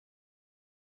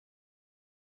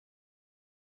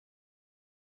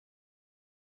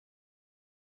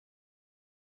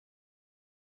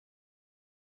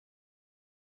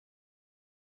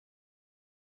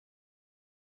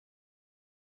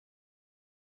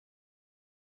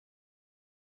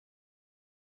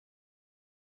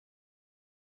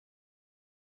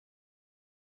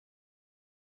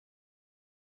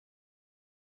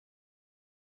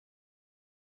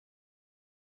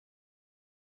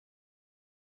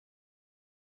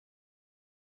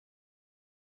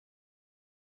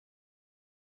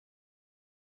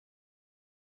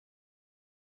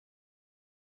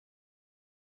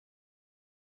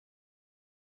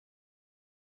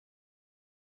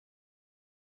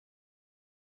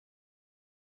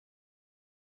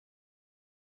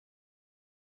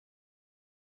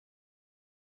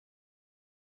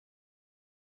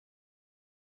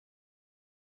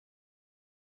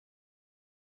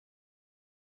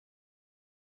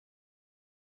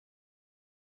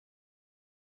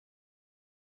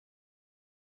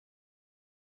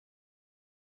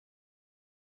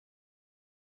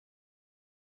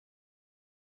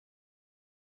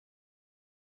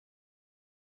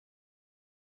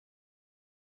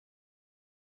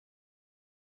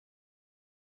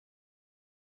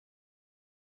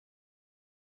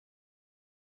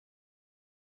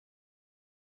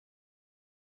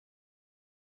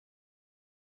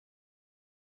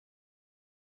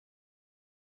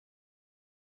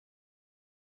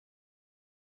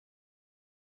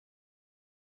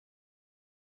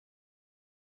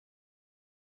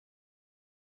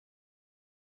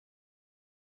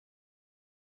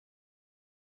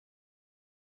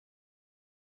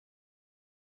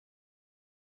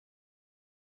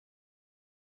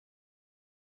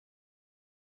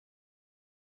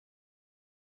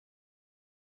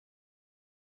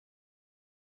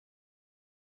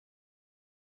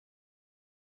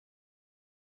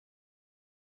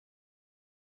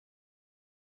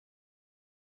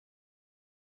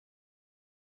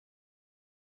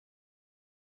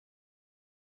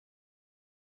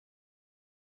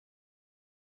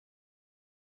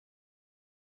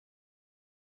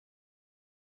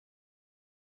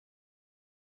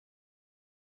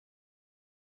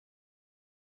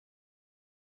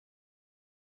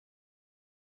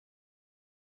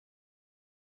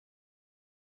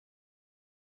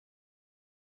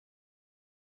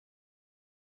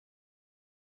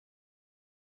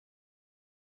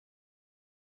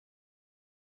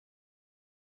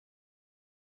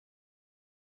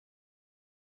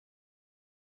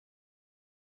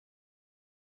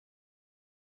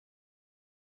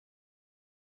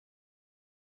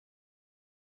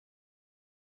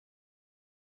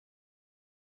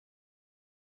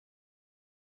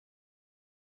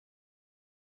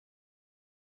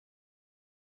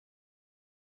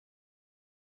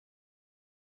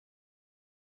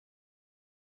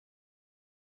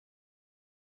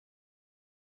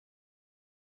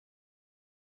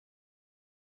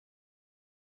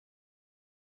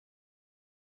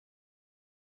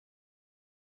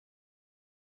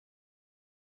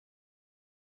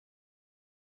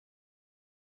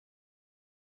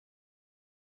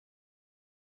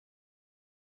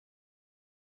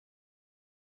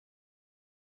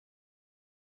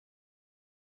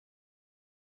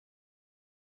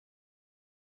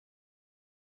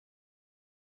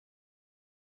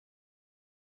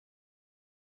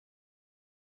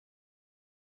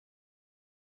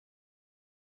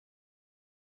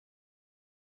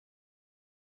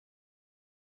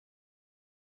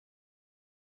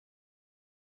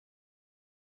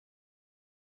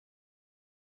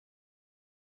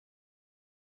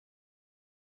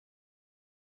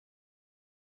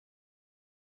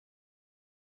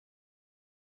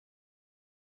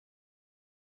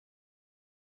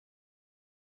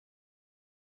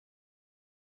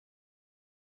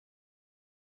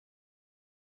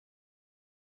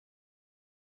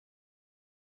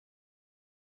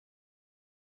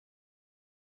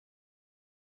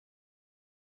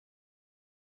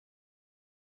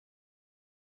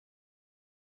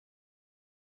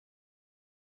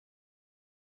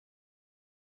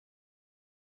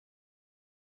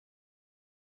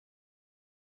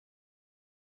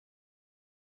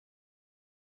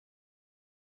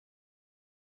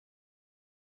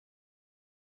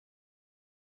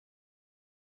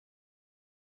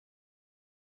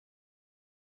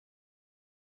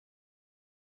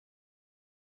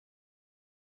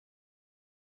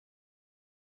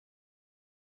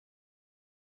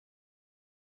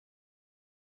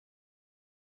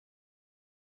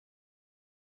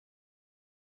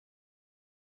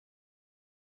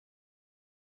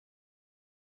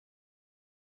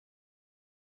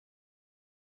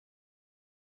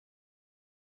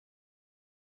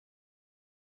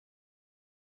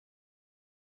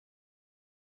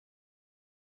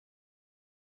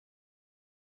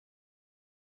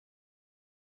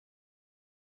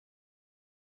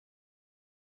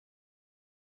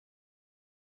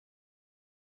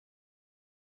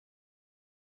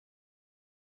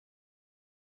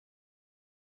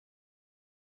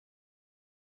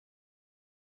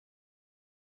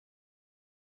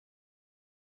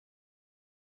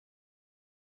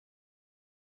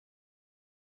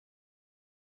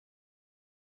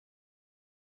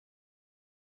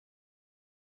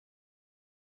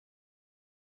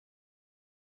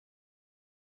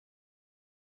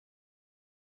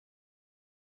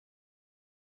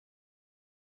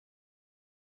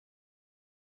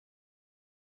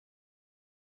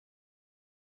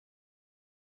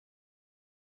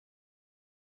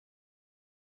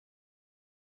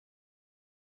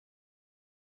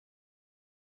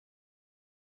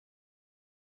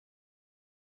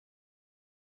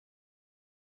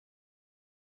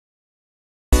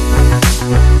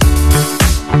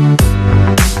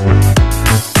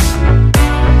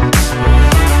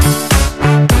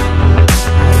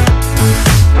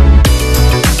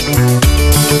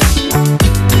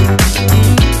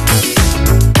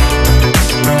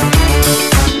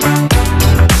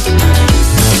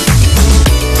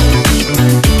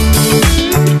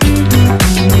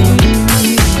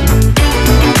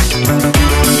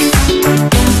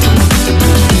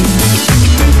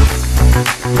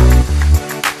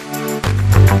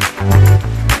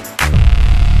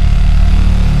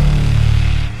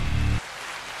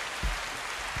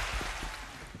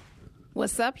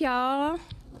What's up, y'all?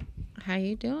 How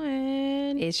you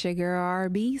doing? It's your girl,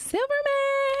 RB Silverman.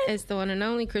 It's the one and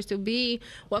only Crystal B.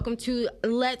 Welcome to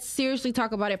Let's Seriously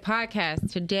Talk About It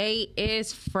podcast. Today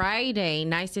is Friday.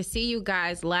 Nice to see you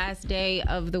guys. Last day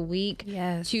of the week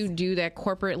to do that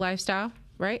corporate lifestyle,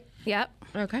 right? Yep.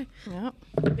 Okay. Yep.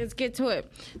 Let's get to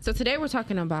it. So today we're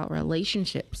talking about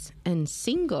relationships and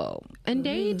single and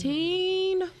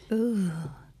dating. Ooh.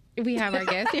 We have our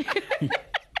guest here.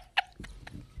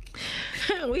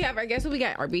 We have our guest. Who we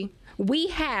got, RB? We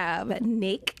have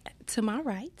Nick to my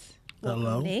right. Hello.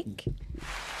 Welcome, Nick.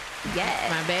 Yes.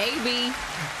 My baby.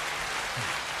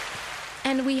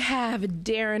 And we have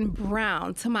Darren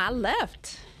Brown to my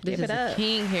left. This Give is it a up.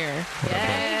 king here.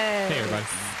 Yes. Hey, everybody.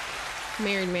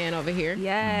 Married man over here.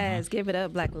 Yes. Give it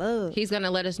up, Black Love. He's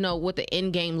gonna let us know what the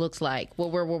end game looks like,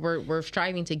 what we're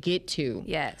striving to get to.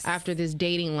 Yes. After this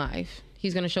dating life,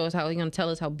 he's gonna show us how. He's gonna tell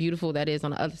us how beautiful that is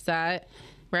on the other side,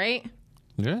 right?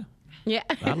 Yeah, Yeah.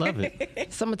 I love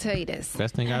it. So I'm gonna tell you this.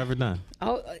 Best thing I ever done.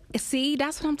 Oh, see,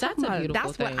 that's what I'm talking That's a about. beautiful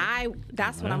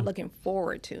That's what Yeah. I'm looking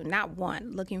forward to. Not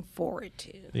one, looking forward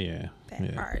to. Yeah.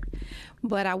 That part.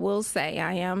 But I will say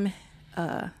I am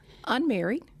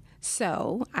unmarried,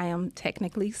 so I am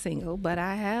technically single, but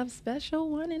I have special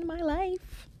one in my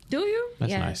life. Do you? That's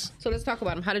Yeah. nice. So let's talk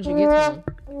about him. How did you get to him?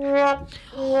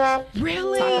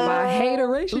 Really? Talk about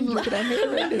hateration. Look at that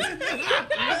hateration.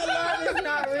 That love is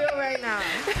not real right now.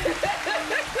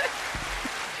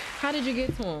 How did you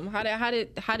get to him? How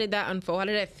did that unfold? How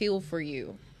did that feel for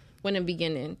you when in the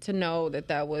beginning to know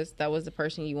that was the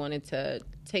person you wanted to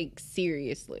take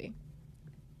seriously?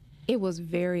 It was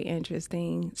very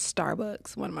interesting.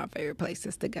 Starbucks, one of my favorite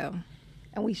places to go.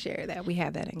 And we share that. We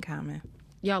have that in common.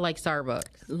 Y'all like Starbucks.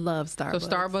 Love Starbucks. So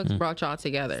Starbucks brought y'all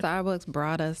together. Starbucks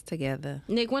brought us together.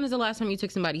 Nick, when is the last time you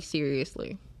took somebody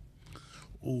seriously?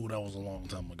 Ooh, that was a long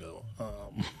time ago.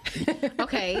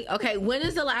 Okay. When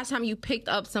is the last time you picked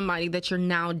up somebody that you're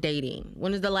now dating?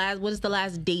 What is the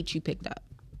last date you picked up?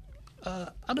 I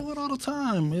do it all the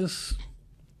time. It's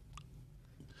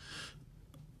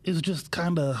just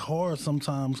kind of hard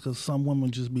sometimes because some women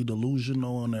just be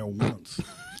delusional on their wants.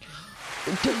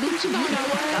 Delusional.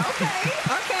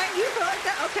 Okay. You feel like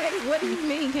that? Okay. What do you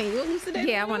mean? Can you elucidate?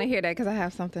 Yeah, I want to hear that because I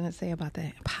have something to say about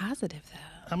that. Positive, though.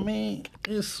 I mean,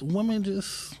 it's women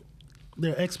just,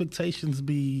 their expectations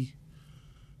be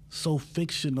so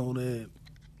fictional that,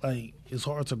 like, it's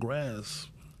hard to grasp.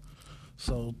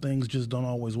 So things just don't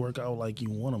always work out like you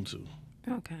want them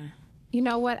to. Okay. You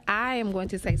know what? I am going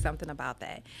to say something about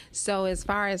that. So as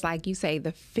far as, like you say,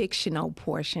 the fictional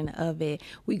portion of it,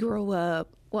 we grew up,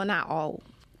 well, not all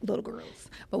little girls,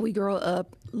 but we grow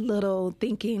up little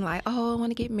thinking like, oh, I want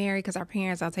to get married because our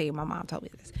parents, I'll tell you, my mom told me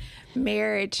this.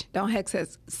 Marriage, don't have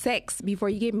sex before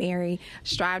you get married,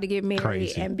 strive to get married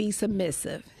Crazy. and be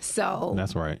submissive. So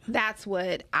That's right. That's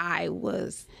what I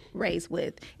was raised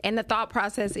with. And the thought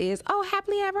process is, oh,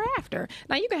 happily ever after.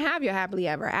 Now you can have your happily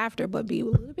ever after, but be a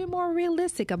little bit more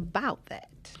realistic about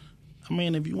that. I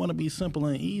mean, if you want to be simple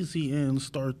and easy and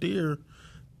start there,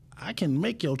 I can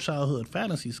make your childhood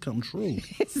fantasies come true.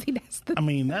 See, that's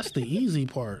the easy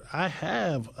part. I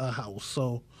have a house,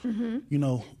 so,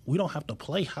 we don't have to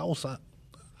play house.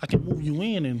 I can move you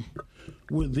in and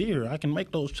we're there. I can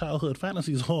make those childhood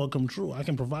fantasies all come true. I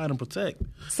can provide and protect.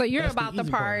 So you're That's about the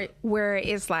easy part where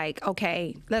it's like,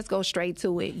 okay, let's go straight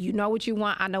to it. You know what you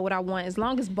want. I know what I want. As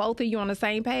long as both of you on the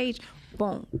same page,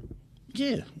 boom.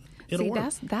 Yeah, it'll See,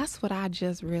 work. that's what I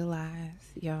just realized,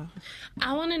 y'all.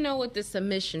 I want to know what the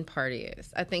submission part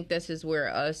is. I think this is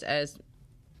where us as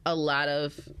a lot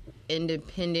of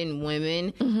independent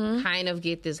women kind of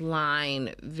get this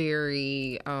line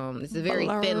very, it's a very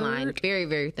thin line, very,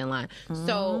 very thin line.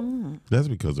 So That's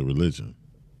because of religion.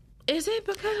 is it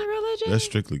because of religion? That's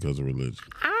strictly because of religion.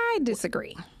 I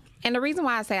disagree. And the reason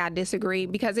why I say I disagree,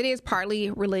 because it is partly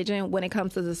religion when it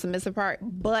comes to the submissive part,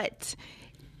 but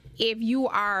if your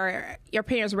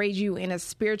parents raised you in a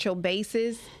spiritual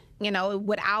basis,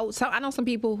 without, so I know some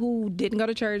people who didn't go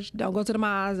to church, don't go to the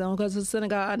mosque, don't go to the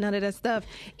synagogue, none of that stuff,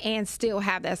 and still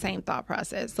have that same thought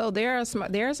process. So there's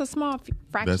a small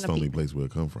fraction That's of the only people. place where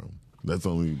it come from. That's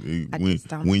only I when just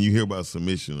don't- when you hear about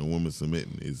submission, a woman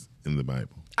submitting is in the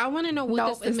Bible. I want to know what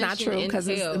No, the it's not submission true because,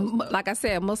 entails. like I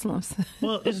said, Muslims.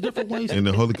 Well, it's different ways. And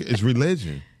the holy, it's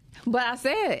religion. But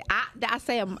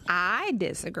I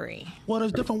disagree. Well,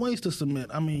 there's different ways to submit.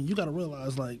 I mean, you got to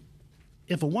realize, like,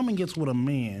 if a woman gets with a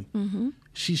man,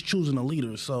 she's choosing a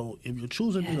leader. So if you're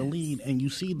choosing me to lead and you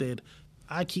see that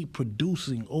I keep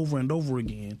producing over and over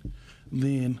again,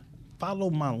 then follow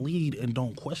my lead and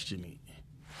don't question me.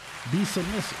 Be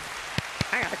submissive.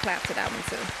 I got to clap to that one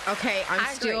too. Okay, I'm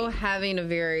I still agree. having a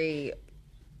very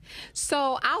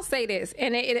So I'll say this,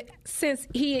 and since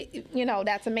he,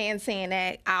 that's a man saying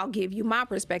that, I'll give you my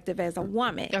perspective as a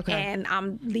woman, Okay. and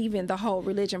I'm leaving the whole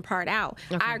religion part out.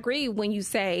 I agree when you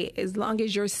say as long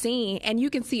as you're seeing, and you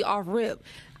can see off rip,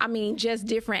 I mean, just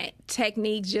different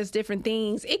techniques, just different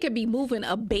things. It could be moving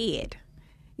a bed.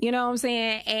 You know what I'm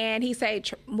saying? And he say,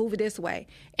 move it this way.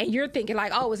 And you're thinking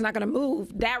like, oh, it's not going to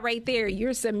move. That right there,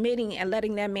 you're submitting and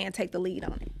letting that man take the lead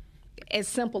on it. As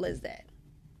simple as that.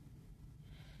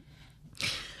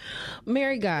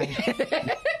 Mary Guy.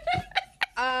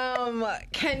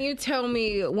 Can you tell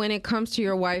me, when it comes to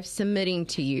your wife submitting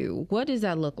to you, what does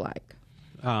that look like?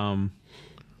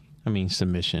 I mean,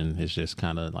 submission is just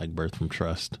kind of like birth from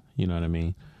trust. You know what I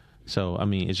mean? So, I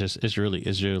mean, it's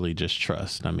really just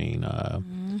trust. I mean,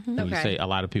 when you say, a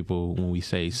lot of people, when we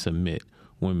say submit,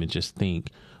 women just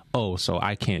think, oh, so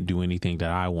I can't do anything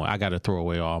that I want. I got to throw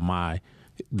away all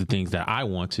the things that I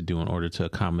want to do in order to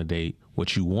accommodate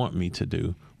what you want me to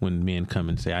do. When men come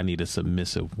and say, I need a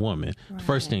submissive woman, right.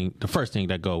 the first thing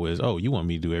that go is, oh, you want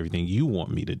me to do everything you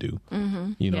want me to do.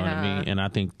 Mm-hmm. You know what I mean? And I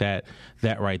think that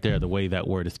right there, the way that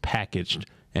word is packaged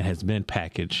and has been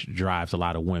packaged, drives a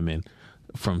lot of women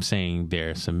from saying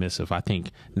they're submissive. I think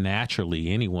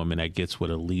naturally any woman that gets with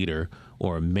a leader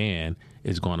or a man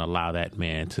is going to allow that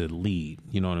man to lead.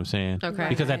 You know what I'm saying? Okay.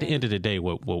 Because at the end of the day,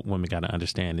 what women got to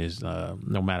understand is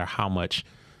no matter how much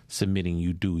submitting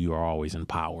you do, you are always in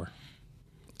power.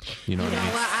 You know what I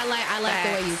mean? Well, I like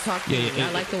the way you talk to me.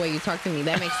 I like the way you talk to me.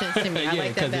 That makes sense to me. I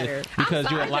like that better. Because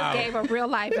I'm sorry, I just gave a real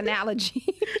life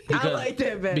analogy. I like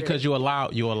that better. Because you allow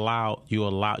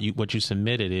what you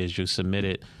submitted is you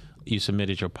submitted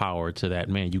your power to that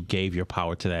man. You gave your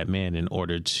power to that man in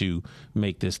order to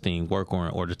make this thing work, or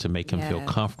in order to make him feel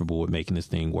comfortable with making this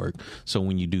thing work. So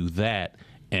when you do that,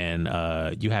 and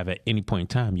you have at any point in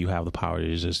time, you have the power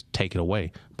to just take it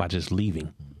away by just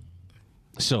leaving.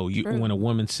 So when a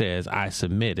woman says, I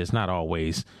submit, it's not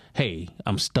always, hey,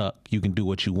 I'm stuck. You can do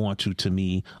what you want to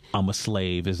me. I'm a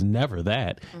slave. It's never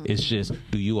that. Mm-hmm. It's just,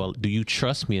 do you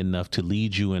trust me enough to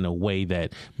lead you in a way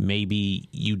that maybe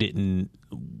you didn't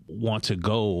want to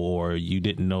go, or you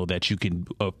didn't know that you can,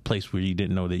 a place where you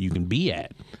didn't know that you can be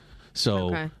at.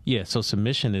 So, so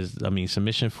submission is, the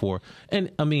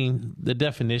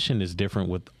definition is different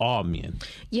with all men.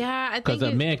 Yeah, I think because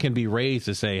a man can be raised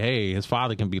to say, hey, his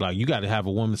father can be like, you got to have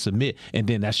a woman submit, and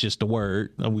then that's just the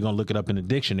word, and we're going to look it up in the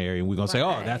dictionary, and we're going to say,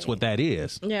 oh, that's what that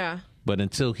is. Yeah. But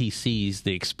until he sees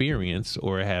the experience,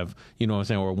 or have, you know what I'm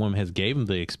saying, or a woman has gave him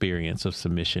the experience of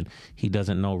submission, he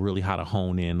doesn't know really how to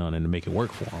hone in on it and make it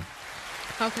work for him.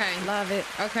 Okay. Love it.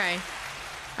 Okay.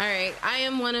 All right. I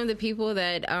am one of the people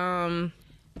that,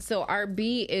 so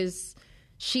RB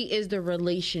she is the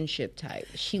relationship type.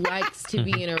 She likes to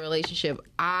be in a relationship.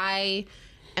 I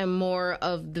am more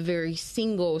of the very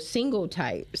single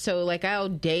type. So like I'll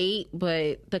date,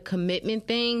 but the commitment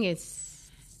thing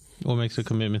is. What makes a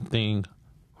commitment thing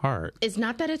hard? It's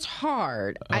not that it's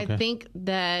hard. Okay. I think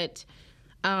that,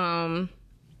 I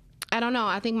don't know.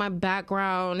 I think my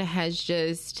background has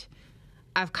just,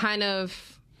 I've kind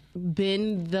of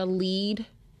been the lead,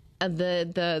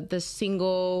 the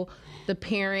single, the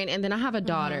parent, and then I have a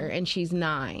daughter and she's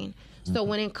 9. So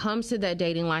when it comes to that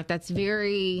dating life, that's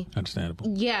very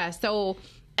understandable. Yeah. So,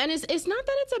 and it's not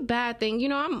that it's a bad thing. You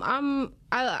know,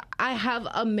 I have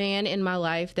a man in my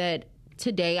life that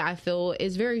today I feel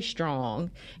is very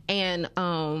strong and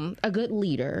a good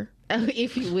leader,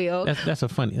 if you will. That's a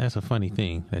funny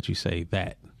thing that you say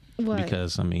that. What?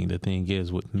 Because the thing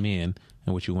is with men,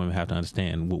 and what you women have to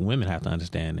understand, what women have to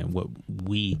understand, and what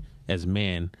we as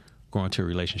men go into a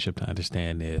relationship to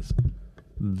understand is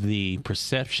the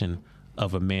perception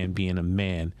of a man being a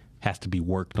man has to be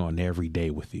worked on every day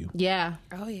with you. Yeah.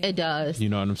 Oh yeah. It does. You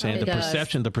know what I'm saying?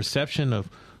 The perception of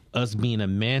us being a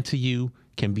man to you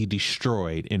can be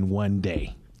destroyed in one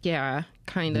day. Yeah,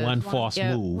 kind of. One false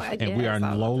move, and we are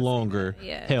no longer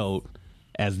held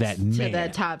as that man. To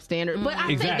that top standard. But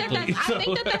I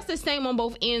think that's the same on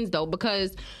both ends, though,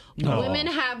 because women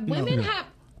have...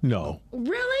 No.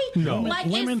 Really? No.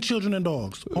 Women, children, and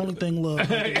dogs. Only thing love.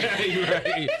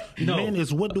 Right. No. Men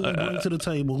is, what do we bring to the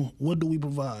table? What do we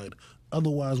provide?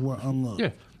 Otherwise, we're unloved. Yeah.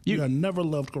 You are never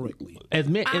loved correctly. I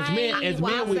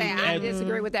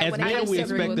disagree with that.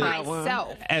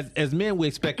 As men, we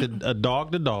expect a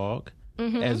dog to dog.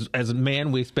 Mm-hmm. As a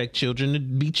man, we expect children to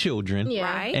be children.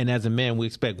 Yeah. Right. And as a man, we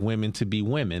expect women to be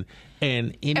women.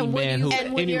 And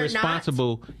any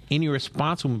responsible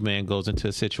man goes into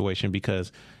a situation,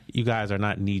 because you guys are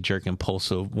not knee-jerk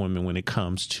impulsive women when it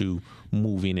comes to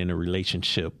moving in a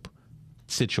relationship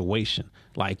situation.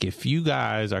 Like if you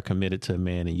guys are committed to a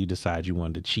man and you decide you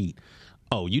want to cheat,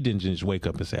 oh, you didn't just wake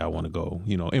up and say, I want to go,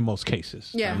 in most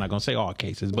cases. Yeah. I'm not going to say all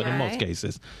cases, but in most Right.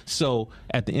 cases. So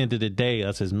at the end of the day,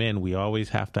 us as men, we always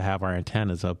have to have our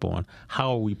antennas up on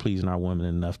how are we pleasing our women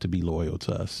enough to be loyal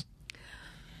to us.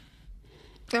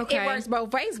 Okay. It works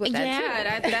both ways with that too.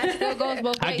 Yeah, that still goes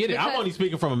both ways. I get it. I'm because- only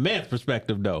speaking from a man's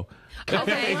perspective, though.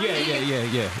 Okay.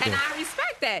 yeah. And I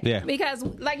respect that. Yeah. Because,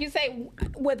 like you say,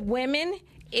 with women,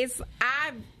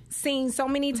 I've seen so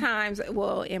many times,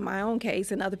 well, in my own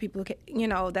case and other people,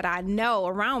 that I know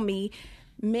around me,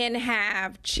 men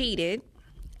have cheated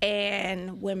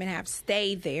and women have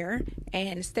stayed there.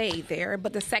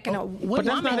 But the second a what- woman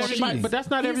that's not cheats, everybody- But that's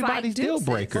not he's everybody's like, deal deuces.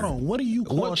 breaker. Hold on, what do you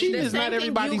call Well, cheating cheating? is not same thing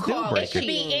everybody's you deal call breaker. It could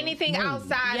be anything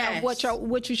outside Yes. of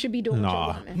what you should be doing with your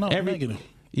Nah. woman. No, Every- negative.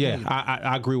 Yeah,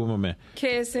 I agree with my man.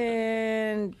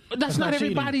 Kissing. But that's not not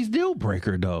cheating. everybody's deal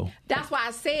breaker, though. That's why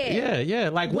I said. Yeah.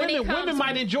 Like When it women comes-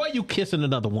 might enjoy you kissing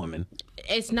another woman.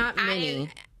 It's not many.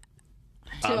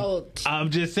 So I'm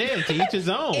just saying, to each his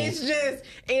own.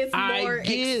 it's I more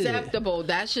get it. acceptable.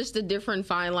 That's just the different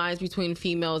fine lines between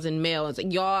females and males.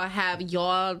 Y'all have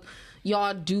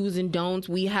y'all do's and don'ts.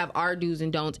 We have our do's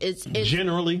and don'ts. It's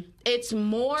Generally, it's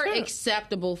more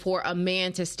acceptable for a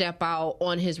man to step out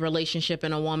on his relationship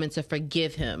and a woman to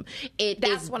forgive him.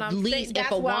 That's what I'm saying. If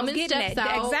That's a what I was woman getting steps at.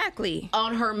 out Exactly.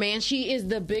 on her man, she is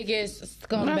the biggest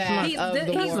scumbag of the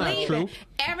He's world. leaving. true.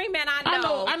 Every man I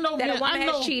know, I know that men- a woman I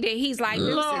know- has cheated, he's like,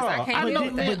 deuces, I can't I do know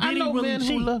that. men- But I did he know really men who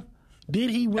cheat? love- Did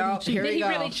he really Oh, cheat? here Did we he go.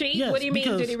 really cheat? Yes, What do you mean,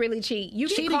 because did he really cheat? You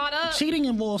get caught up? Cheating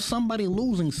involves somebody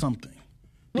losing something.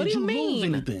 What Did do you lose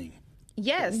mean? anything?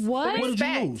 Yes. What? What did you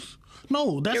Respect. lose?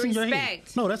 No, that's Your in your head.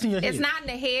 respect. No, that's in your head. It's not in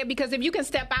the head because if you can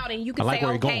step out and you can I like say,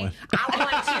 where you're okay, going. I want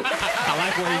to. I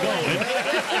like where you're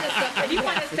going. If you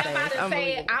want to step out and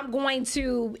say, I'm going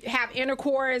to have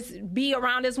intercourse, be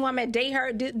around this woman, date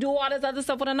her, do all this other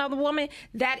stuff with another woman,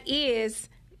 that is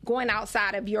going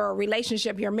outside of your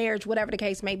relationship, your marriage, whatever the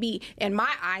case may be. In my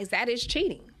eyes, that is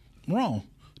cheating. Wrong.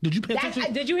 Did you pay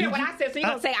attention? Did you hear what I said? So you're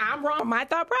going to say I'm wrong? My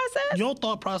thought process? Your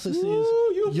thought process is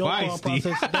you your thought feisty.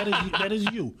 process. That is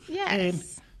you. Yes. And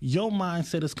your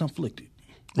mindset is conflicted.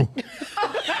 I'm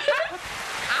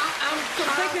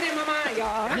conflicted in my mind,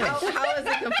 y'all. How is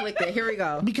it conflicted? Here we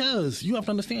go. Because you have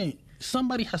to understand,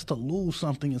 somebody has to lose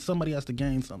something and somebody has to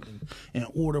gain something in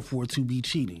order for it to be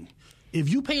cheating. If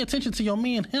you pay attention to your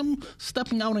man, him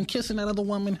stepping out and kissing that other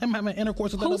woman, him having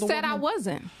intercourse with that Who other said woman, I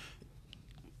wasn't?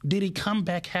 did he come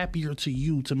back happier to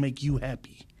you to make you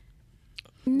happy?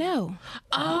 No.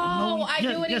 Oh, I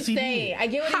get what yes, he's he saying. did. I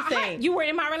get what he's saying. You were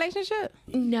in my relationship?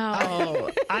 No.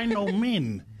 I know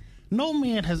men. No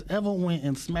man has ever went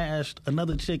and smashed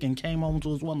another chick and came home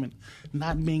to his woman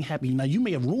not being happy. Now, you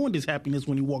may have ruined his happiness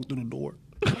when he walked through the door.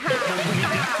 He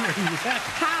was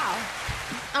happy. How?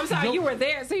 I'm sorry, you were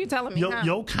there, so you're telling me. how?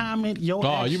 Your comment, your Oh,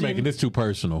 action, you're making this too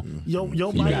personal. your You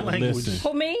body gotta language. listen.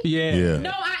 Who, me? Yeah. Yeah.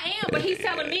 No, I am, but he's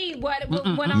telling me what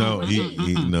when I'm No, he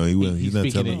wasn't. He's not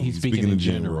telling. He's speaking in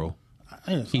general.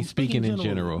 Yes, I'm He's speaking in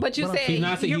general. But you said He's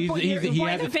not. you're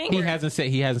pointing fingers.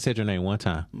 He hasn't said your name one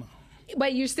time.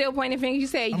 But you're still pointing fingers. You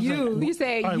said I'm you. saying- You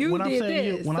said all right, you when I'm did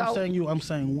saying this. when I'm So- saying you, I'm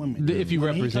saying women. If you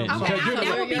When he represent- comes- Okay, Because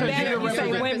that would be because better you're if you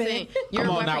say women. You're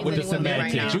Come on out with the representing women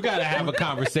right semantics. now. You got to have a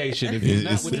conversation. If you're not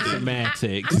It's- with the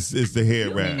semantics. It's the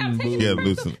head wrap. Yeah,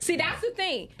 loosen. See, that's the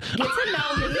thing. Get to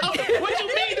know me. What you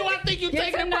mean? Do I think you Get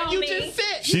taking to it know personal? You me. just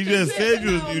said. She just said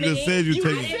you. You just said you I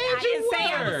taking. didn't say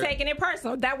I were. was taking it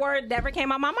personal. That word never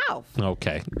came out my mouth.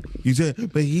 Okay. You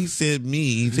said, but he said me.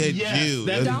 He said Yes, you.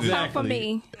 that's Don't exactly. come for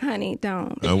me, honey.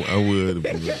 Don't. I would.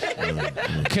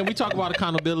 Can we talk about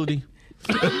accountability?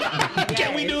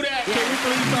 Can we do that? Can we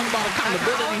please talk about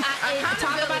accountability?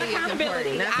 Talk about Accountability is accountability.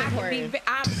 important. That's I can important. be,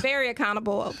 I'm very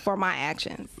accountable for my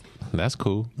actions. That's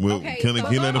cool. Well, Okay, can so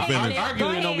I go let her ahead. finish?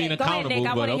 Arguing don't mean Go ahead, accountable, Nick.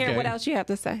 I but want to hear okay. what else you have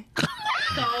to say.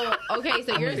 So, okay,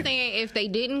 so you're saying if they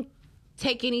didn't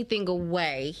take anything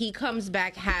away, he comes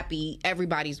back happy,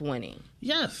 everybody's winning.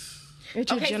 Yes. You're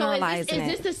Okay, so generalizing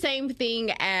is this the same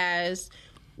thing as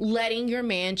letting your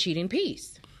man cheat in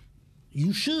peace?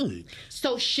 You should.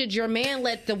 So should your man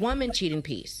let the woman cheat in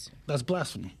peace? That's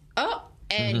blasphemy. Oh,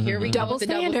 and here we go Double with the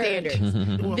double standard.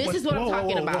 standards. This is what I'm Whoa,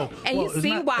 talking whoa, about. whoa. And you it's see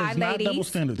not, why, it's not double ladies.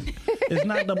 standards. It's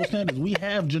not double standards. We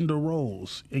have gender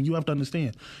roles, and you have to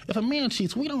understand. If a man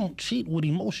cheats, we don't cheat with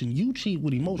emotion. You cheat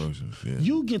with emotion. Emotions, yeah.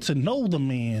 You get to know the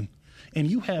man, and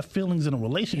you have feelings in a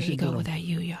relationship. There you go with with him. that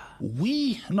you,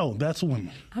 y'all. No, that's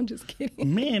women. I'm just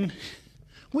kidding. Men,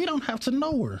 we don't have to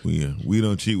know her. Yeah, we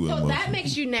don't cheat with So emotions. that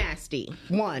makes you nasty.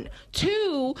 One.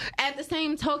 Two, at the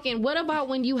same token, what about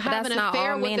when you have that's an not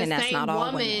affair all with men the and that's same not all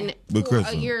woman women. for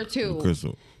a year or two?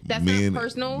 Crystal, That's men, not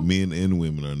personal? Men and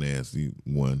women are nasty.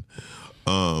 One.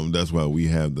 That's why we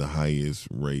have the highest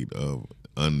rate of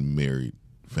unmarried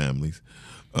families.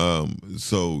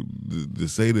 So to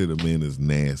say that a man is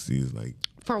nasty is like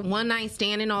For one night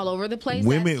standing all over the place,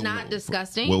 women. that's not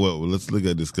disgusting. Well, let's look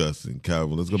at disgusting,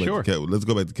 Calvin. Let's go back to Calvin. Let's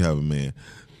go back to Calvin, man.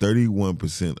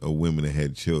 31% of women that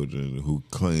had children who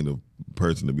claim the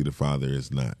person to be the father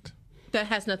is not. That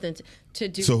has nothing to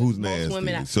do So with who's most nasty?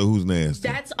 women. So who's nasty?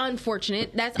 That's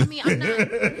unfortunate. I'm not.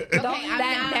 Okay,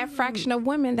 that fraction of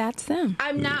women, that's them.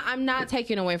 I'm not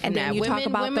taking away from And then that. you talk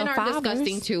about women the are fathers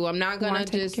disgusting too. I'm not who gonna aren't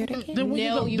taking just care of their kids. Then we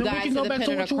nail you guys to the back to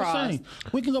pin of what the you were cross. saying.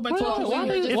 We can go back to what you were why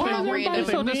saying. is If a- everybody if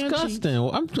a so man cheats- disgusting?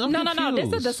 I'm No, this is a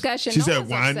confused. discussion. She No said, one's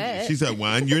 "Wine." upset. She said,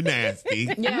 "Wine, you're nasty."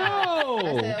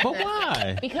 No, but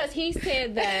why? Because he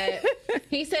said that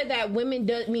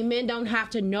men don't have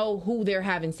to know who they're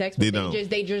having sex with. They don't.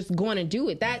 They just going to do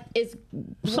it. That is.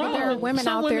 There are women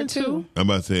some out there women too. I'm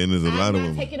about to say, and there's a lot I'm of not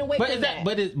women. taking away But from is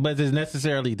that but is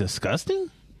necessarily disgusting?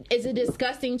 Is it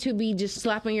disgusting to be just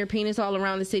slapping your penis all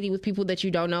around the city with people that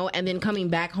you don't know and then coming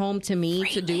back home to me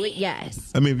to do it?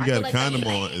 Yes. I mean, if you I got feel a like condom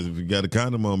that's- on, if you got a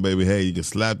condom on, baby, hey, you can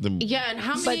slap them. Yeah, and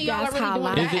how But many of y'all that's are how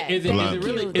really doing life- that? Is it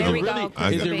really? There we go,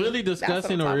 Is it Chris. really That's what I'm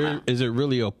disgusting, talking or about. is it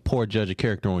really a poor judge of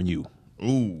character on you?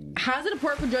 Ooh. How's it a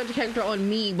poor judge character on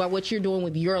me by what you're doing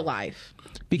with your life?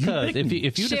 Because picked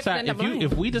if you Shifting decide the mood.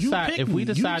 if we decide picked me.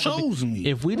 You chose me.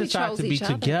 if we We decide chose to be each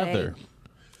other, together babe.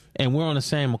 and we're on the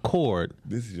same accord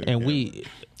This is your and camera.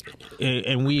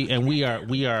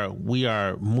 we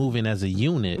are moving as a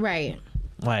unit, Right.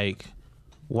 like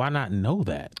why not know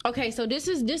that? Okay, so this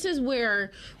is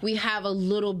where we have a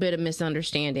little bit of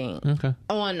misunderstanding Okay.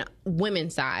 on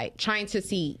women's side, trying to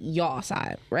see y'all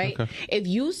side, right? Okay. If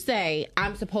you say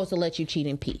I'm supposed to let you cheat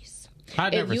in peace, I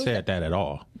If never you- said that at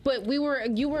all. but you were.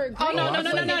 Oh no!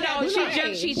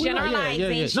 She's generalizing. She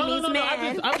means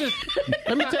men. I'm just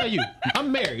let me tell you,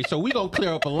 I'm married, so we gonna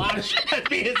clear up a lot of shit that's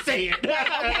being said.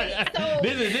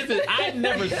 This is I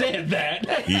never said that.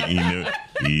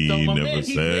 He So my never man,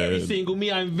 he's very said. single.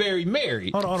 Me, I'm very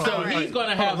married. Hold on. So All right. he's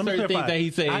gonna Hold have on, let me certain things clarify. that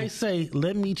he say. I say,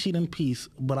 let me cheat in peace,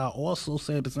 but I also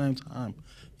say at the same time,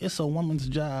 it's a woman's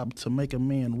job to make a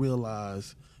man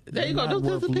realize There you they're go. not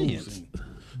Those are worth opinions. losing.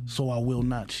 So I will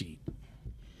not cheat.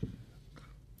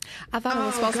 I thought it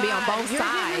was supposed to be on both You're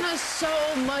giving sides. us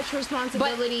so much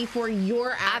responsibility for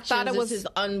your actions. thought it was- this is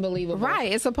unbelievable.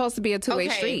 Right. It's supposed to be a two-way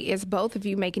Okay. street. It's both of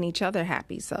you making each other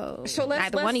happy. So let's-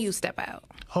 neither one let's- of you step out.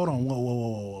 Hold on.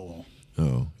 Whoa.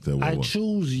 Oh, is that what I it was?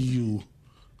 choose you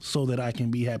so that I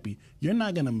can be happy. You're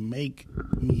not going to make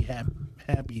me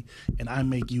happy and I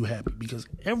make you happy because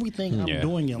everything I'm Yeah,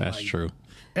 doing in that's life. true.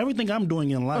 Everything I'm doing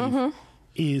in life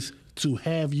is to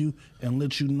have you and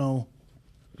let you know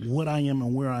what I am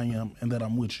and where I am and that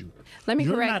I'm with you. Let me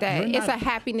You're correct not- that. you're It's not- a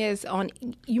happiness on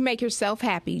you make yourself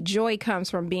happy. Joy comes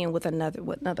from being with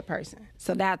another person.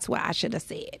 So that's what I should have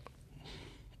said.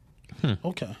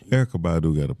 Okay. Erica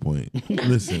Badu got a point.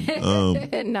 Listen,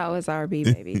 No, it's RB,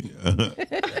 baby.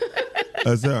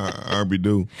 I said RB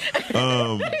do.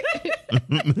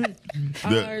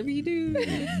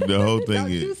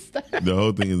 The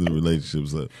whole thing is in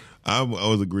relationships. So I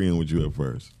was agreeing with you at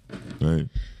first, right?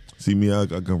 See me, I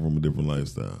come from a different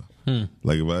lifestyle.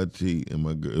 Like if I cheat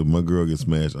and if my girl gets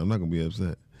smashed, I'm not gonna be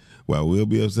upset. What I will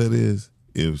be upset is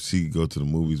if she go to the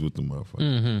movies with the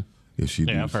motherfucker. If she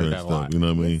do I've heard certain that a stuff, lot. you know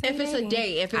what I mean? If it's a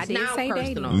date, if I it's did now say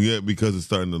personal, dating. Yeah, because it's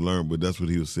starting to learn. But that's what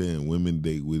he was saying.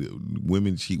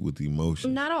 Women cheat with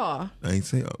emotion. not all. I ain't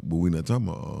saying, but we're not talking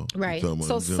about all. We're Right. talking about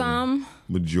So in general. some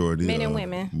majority men and of,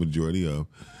 women. majority of,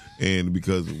 and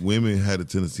because women had a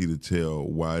tendency to tell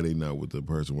why they not with the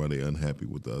person, why they unhappy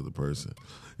with the other person,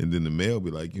 and then the male be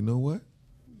like, you know what,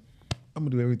 I'm gonna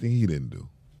do everything he didn't do,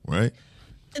 right?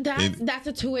 That's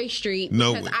a two-way street.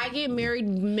 No, because I get married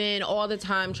men all the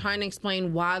time trying to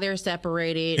explain why they're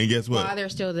separated. And guess what? Why they're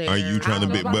still there. Are you trying to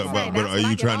was be? about to But say, are that's what you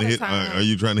I trying to get hit? all the time. Are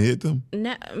you trying to hit them?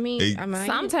 No, I mean, Hey, am I?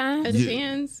 Sometimes. It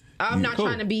depends. I'm not Cool.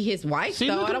 trying to be his wife, See,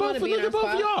 though. look I at don't want both, to be in look her at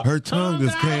both of spot. y'all. Her tongue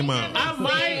just came out. I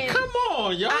might. Come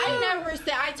on, y'all. I never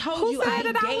said. I told who you. said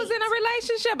that I was in a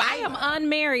relationship? I am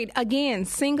unmarried. Again,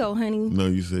 single, honey. No,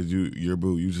 you said your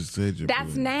boo. You just said your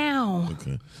That's boo. now.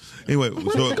 Okay. Anyway,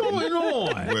 What's going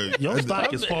on? wait, Your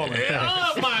stock is falling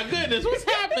fast. Oh my goodness, what's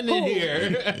happening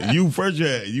here?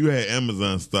 you had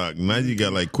Amazon stock. Now you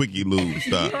got like Quickie Lube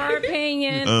stock. Your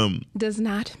opinion does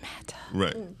not matter.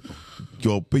 Right.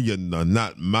 Your opinion does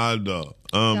not matter.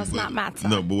 Does not matter.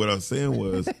 No, but what I was saying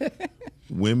was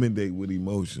women date with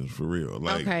emotions for real.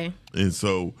 Like, Okay. And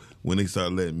so when they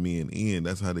start letting men in,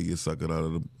 that's how they get sucked out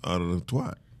of the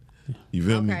twat. You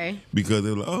feel Okay. me? Because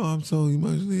they're like, oh, I'm so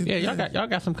emotionally. Yeah, y'all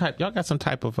got some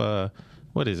type of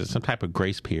what is it? Some type of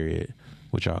grace period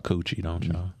with y'all coochie, don't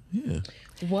y'all? Yeah.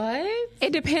 What?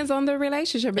 It depends on the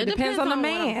relationship. It depends on the what I'm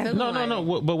man. feeling.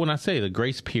 No. But when I say the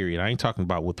grace period, I ain't talking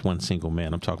about with one single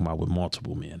man. I'm talking about with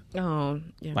multiple men. Oh,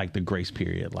 yeah. Like the grace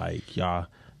period. Like y'all,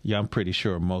 I'm pretty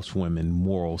sure most women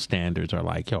moral standards are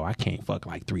like, yo, I can't fuck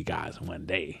like 3 guys in one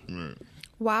day.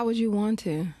 Why would you want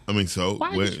to? I mean, so Why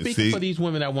are you speaking for these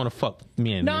women that want to fuck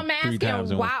men? No, I'm 3 asking times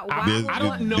in why- one? why- I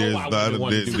don't know there's why a lot women of-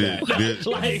 want to do there- that.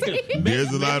 Like,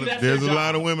 there's a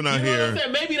lot of women out You know what I'm here.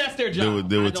 saying? Maybe that's their job.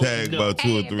 They I were don't tagged know. about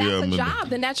 2 or Hey, 3 if of that's them. a job,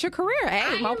 then that's your career. Hey,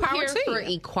 I more am power here to for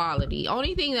you. equality.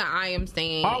 Only thing that I am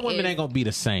saying All women is, ain't gonna be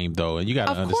the same though, and you got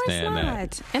to Of course understand not.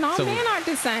 that. And all So- men aren't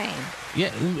the same. Yeah,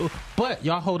 but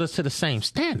y'all hold us to the same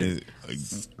standard.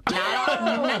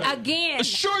 Again,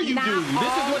 Sure you not do. This is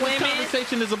all what this women.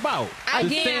 conversation is about. The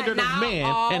Again, standard of not man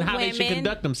all and how they should women-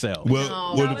 conduct themselves.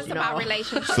 Well, No, it's about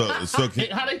relationships. so can,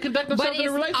 How they conduct But themselves in a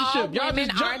all relationship. Y'all women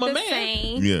just jump aren't my the man.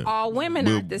 same. Yeah. All women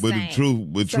aren't the same.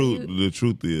 The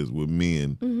truth is, with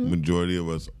men, majority of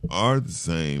us are the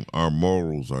same. Our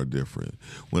morals are different.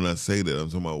 When I say that, I'm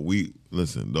talking about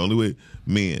listen, the only way,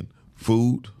 men,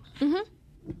 food,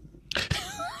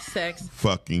 sex,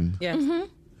 fucking, yes,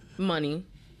 money.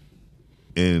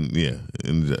 and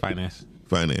Finance.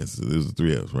 finances. There's the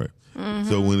 3 F's, right?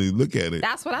 So when you look at it,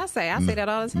 That's what I say. I say that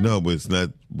all the time. no, but it's not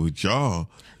with y'all.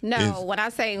 No, It's- when I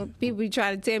say people be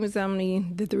trying to tell me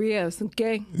something, the 3 F's,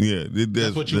 okay? Yeah,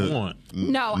 That's what you want.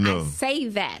 No, No. I say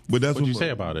that. But that's What you what say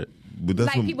about it? But that's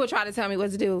Like what people try to tell me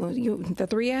what to do. The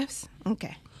 3 F's?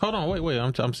 Okay. Hold on, wait.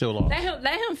 I'm still lost.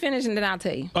 Let him finish and then I'll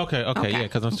tell you. Okay, yeah,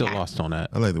 because I'm still lost on that.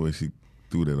 I like the way she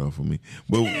threw that off of me.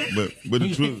 But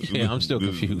the truth, Yeah, I'm still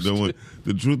confused.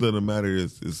 The truth of the matter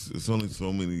is, it's only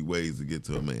so many ways to get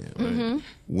to a man. Right?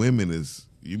 Women is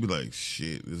you be like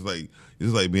shit. It's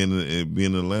like being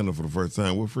in Atlanta for the first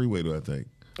time. What freeway do I take?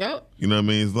 Oh, You know what I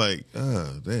mean? It's like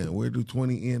damn, where do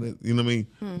 20 end? You know what I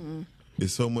mean?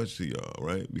 It's so much to y'all,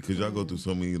 right? Because y'all go through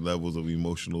so many levels of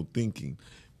emotional thinking.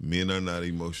 Men are not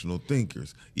emotional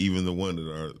thinkers, even the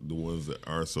ones that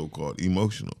are so called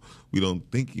emotional. We don't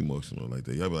think emotional like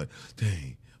that. Y'all be like,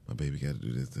 dang, my baby got to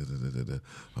do this. Da, da, da, da, da.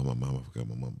 Oh, my mama forgot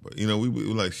my mama. You know, we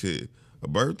like shit. A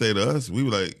birthday to us, we be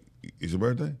like, it's your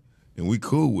birthday, and we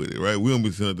cool with it, right? We don't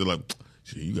be sitting there like,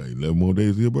 shit, you got 11 more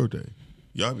days to your birthday.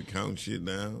 Y'all be counting shit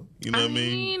down. You know what I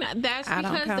mean? That's I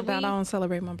don't because count that. I don't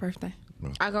celebrate my birthday.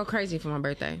 I go crazy for my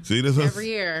birthday. See, that's what Every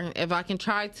year, if I can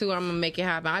try to, I'm gonna make it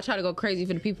happen. I try to go crazy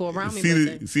for the people around me.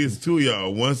 See, it's 2 of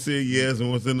y'all. One said yes and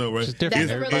one said no, right? It's different.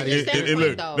 That's a Everybody- religious And standpoint,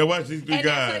 look, though. now watch these 3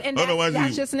 guys. And Hold on, watch that's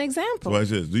these. just an example. Watch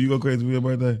this. Do you go crazy for your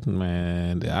birthday?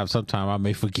 Man, sometimes I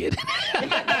may forget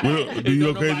it. Do you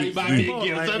go Nobody crazy? buy me a Like,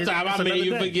 gift. it's Sometimes I may another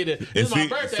even day. forget it. And It's my see,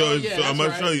 birthday. so, Oh, yeah, so I'm that's gonna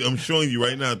right. show you. I'm showing you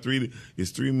right now.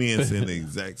 It's 3 men saying the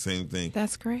exact same thing.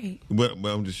 That's great. But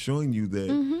I'm just showing you that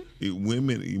Mm-hmm.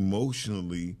 women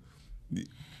emotionally,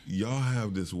 y'all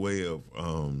have this way of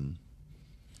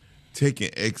taking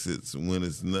exits when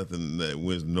it's nothing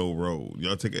when it's no road.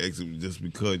 Y'all take an exit just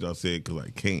because y'all said because I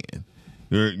can.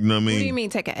 You know what I mean? What do you mean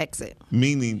take an exit?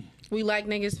 Meaning. We like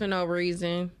niggas for no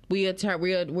reason. We're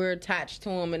attached to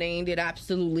them, and they ain't did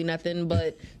absolutely nothing.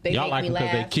 But they Y'all make like me 'em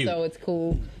 'cause they laugh, cute. so it's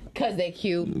cool. Cause they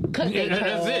cute. Cause they That's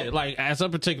tall. it. Like at some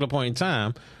particular point in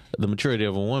time, the maturity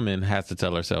of a woman has to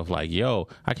tell herself, like, "Yo,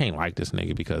 I can't like this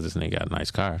nigga because this nigga got a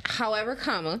nice car." However,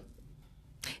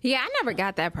 Yeah, I never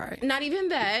got that part. not even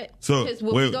that. So, 'Cause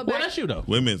when wait- we go Well, back, that's you though.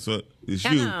 Women, so it's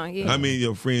I you. know, yeah. How many of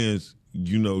your friends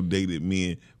dated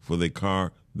men for their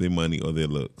car, their money, or their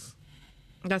looks?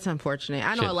 that's unfortunate.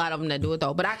 I know Shit. a lot of them that do it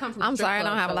though, but I come from. I'm strip sorry, I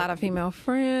club, don't have a so- lot of female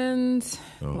friends.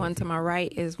 Oh, One to my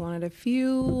right is one of the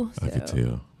few. I can So.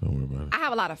 tell. Don't worry about I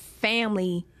have a lot of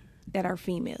family that are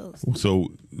females. it.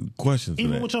 So, questions to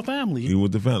Even that. with your family. Even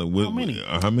with the family. How many?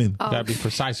 How many? Gotta be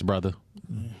precise, brother.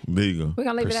 There you go. We're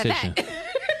gonna leave Precision. it at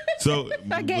that. So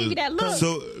I gave you that look.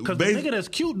 So Because the nigga that's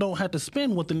cute don't have to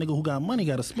spend what the nigga who got money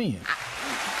got to spend.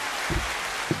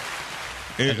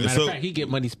 and Matter so of fact, he get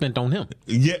money spent on him.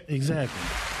 yeah. Exactly.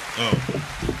 Oh,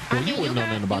 Well, you wouldn't know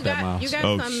nothing about that, Miles. You got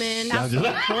Oh, some men.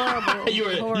 Horrible.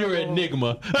 You're Horrible. an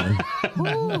enigma.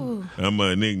 Ooh. I'm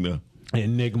an enigma.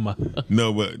 Enigma.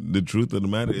 No, but the truth of the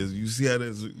matter is, you see how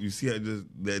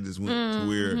that just went to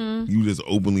where you just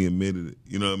openly admitted it.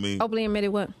 You know what I mean? Openly admitted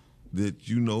what? That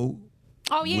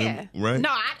Oh yeah, Women, right? No,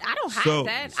 I don't hide So-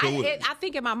 that. so I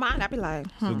think in my mind, I'd be like,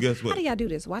 So guess what? How do y'all do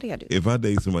this? Why do y'all do this? If I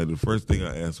date somebody, the first thing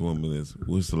I ask a woman is,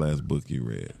 "What's the last book you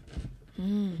read?"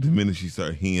 The minute she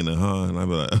start heeing and hawing, I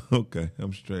be like, "Okay,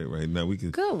 I'm straight right now. We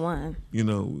could, Good one. you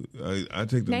know, I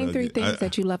take the Name 3 nugget. things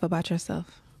that you love about yourself.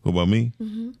 What about me?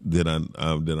 That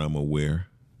I'm aware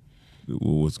of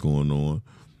what's going on.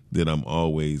 That I'm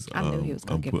always. I knew he was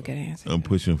gonna give a good answer. I'm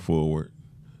pushing forward.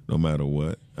 no matter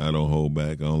what. I don't hold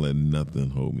back. I don't let nothing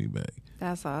hold me back.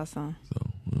 That's awesome.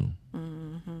 So,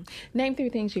 Name 3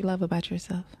 things you love about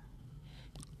yourself.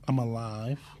 I'm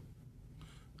alive.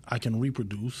 I can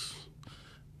reproduce,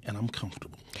 and I'm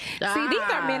comfortable. See, these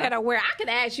are men that are where I could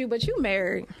ask you, but you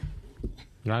married.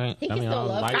 I mean, I'm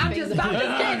just kidding. Like,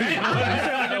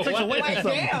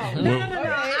 damn. No.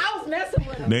 I was messing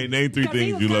with him. Name 3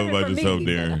 things you love about yourself,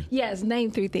 Darren. Yes,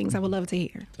 name 3 things I would love to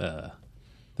hear.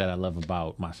 that I love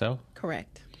about myself.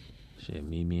 Correct. Shit,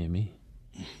 me, and me.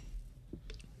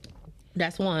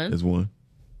 That's one. That's one.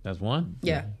 That's one.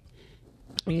 Yeah.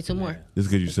 We need 2 more. Just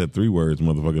because you said 3 words,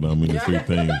 motherfucker, don't mean it's 3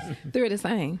 things. 3 are the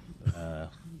same.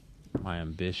 My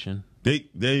ambition. There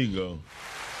you go.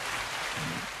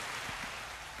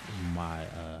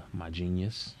 My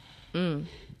genius.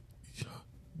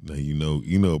 Now you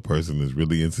know a person is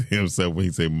really into himself when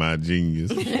he say my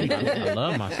genius. I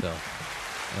love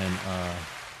myself. And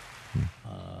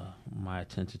my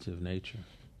attentive nature.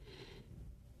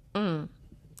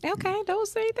 Okay,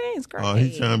 those 3 things. Great. Oh,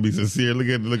 he's trying to be sincere. Look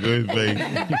at his face.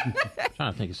 I'm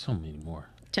trying to think of so many more.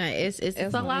 It's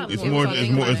a lot It's more.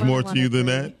 It's more to you than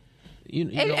that. You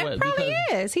know It what? probably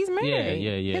is. He's married.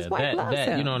 Yeah. His wife loves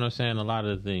him. You know what I'm saying? A lot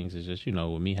of the things is just,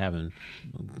 with me having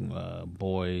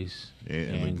boys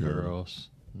and girls.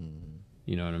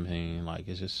 You know what I'm saying? Like,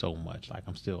 it's just so much. Like,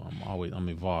 I'm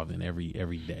involved in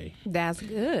every day. That's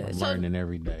good. I'm learning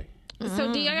every day.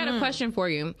 So, D, I got a question for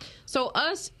you. So,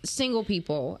 us single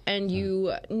people and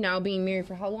you now being married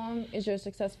for how long is your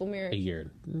successful marriage? A year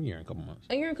and a couple months.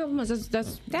 A year and a couple months.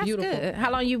 That's beautiful. Good.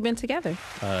 How long you been together?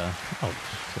 7,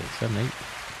 8.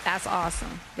 That's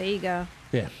awesome. There you go.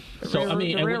 Yeah. So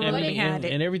real- the real money behind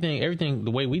it. and everything.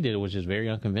 The way we did it was just very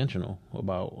unconventional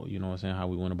about what I'm saying, how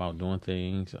we went about doing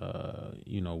things.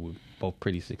 We're both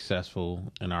pretty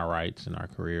successful in our rights and our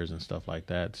careers and stuff like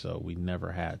that. So we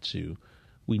never had to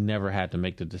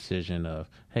make the decision of,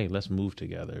 hey, let's move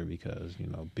together because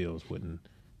bills wouldn't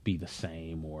be the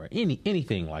same or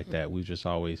anything like that. We've just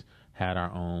always had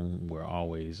our own. We're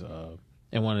always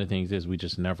and one of the things is we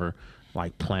just never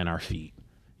like plant our feet.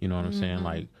 You know what I'm saying?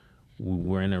 Like,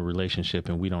 we're in a relationship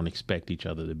and we don't expect each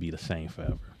other to be the same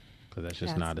forever, because that's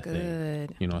just not a thing.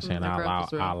 You know what I'm saying?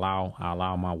 I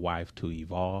allow my wife to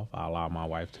evolve. I allow my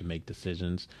wife to make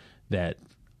decisions that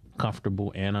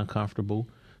comfortable and uncomfortable.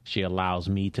 She allows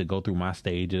me to go through my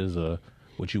stages of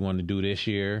what you want to do this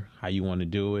year, how you want to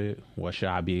do it, what should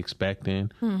I be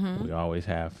expecting. We always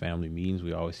have family meetings.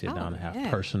 We always sit down and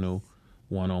have personal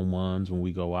one-on-ones when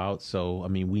we go out. So,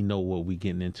 we know what we're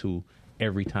getting into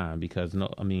every time, because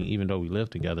even though we live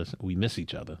together, we miss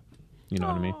each other. You know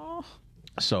what I mean?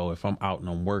 So if I'm out and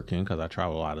I'm working, because I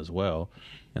travel a lot as well,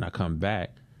 and I come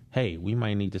back, hey, we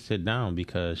might need to sit down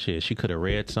because she could have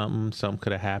read something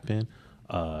could have happened.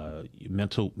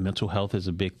 Mental health is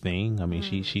a big thing.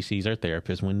 She sees her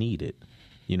therapist when needed.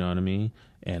 You know what I mean?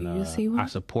 And Do you see one? I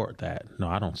support that. No,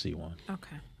 I don't see one.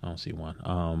 Okay. I don't see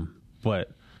one.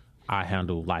 But I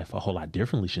handle life a whole lot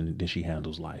differently than she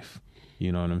handles life.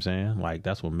 You know what I'm saying? Like,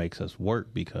 that's what makes us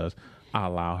work, because I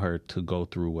allow her to go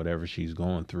through whatever she's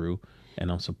going through,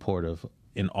 and I'm supportive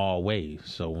in all ways.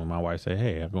 So when my wife say,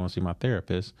 hey, I'm going to see my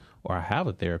therapist, or I have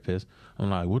a therapist, I'm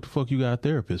like, what the fuck you got a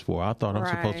therapist for? I thought I'm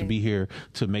supposed to be here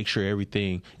to make sure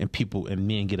everything, and people and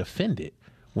men get offended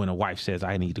when a wife says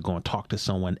I need to go and talk to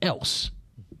someone else.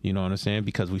 You know what I'm saying?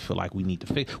 Because we feel like we need to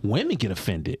fix. Women get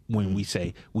offended when we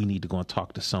say we need to go and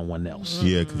talk to someone else.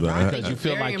 Yeah, because You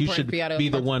feel like you should be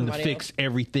the one to fix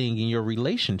everything in your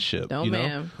relationship. No,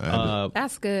 ma'am.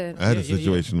 That's good. I had a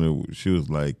situation where she was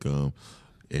like,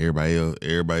 everybody,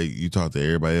 you talk to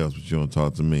everybody else, but you don't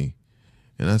talk to me.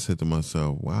 And I said to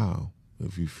myself, wow,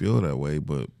 if you feel that way,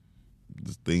 but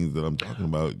the things that I'm talking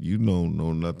about, you don't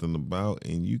know nothing about,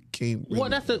 and you can't. Really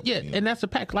and that's a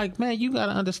pack. Like, man, you got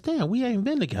to understand, we ain't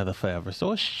been together forever,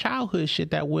 so it's childhood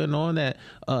shit that went on that,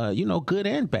 good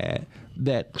and bad,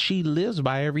 that she lives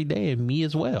by every day, and me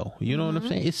as well. You know what I'm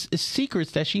saying? It's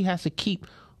secrets that she has to keep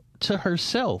to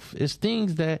herself. It's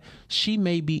things that she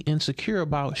may be insecure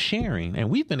about sharing, and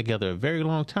we've been together a very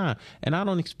long time, and I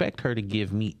don't expect her to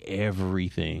give me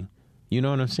everything. You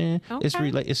know what I'm saying? Okay.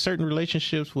 It's certain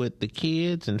relationships with the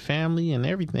kids and family and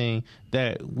everything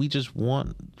that we just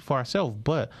want for ourselves.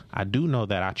 But I do know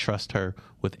that I trust her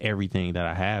with everything that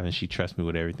I have, and she trusts me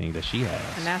with everything that she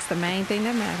has. And that's the main thing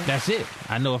that matters. That's it.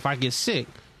 I know if I get sick,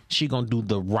 she gonna do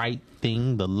the right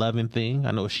thing, the loving thing.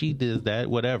 I know if she does that,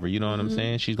 whatever. You know what I'm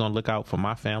saying? She's gonna look out for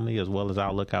my family as well as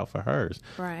I'll look out for hers.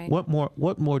 Right. What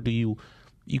more do you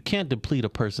can't deplete a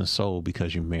person's soul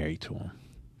because you're married to them.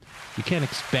 You can't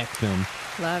expect them.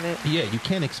 Love it. Yeah, you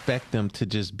can't expect them to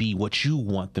just be what you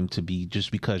want them to be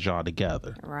just because y'all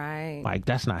together. Right. Like,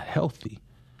 that's not healthy.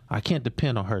 I can't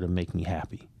depend on her to make me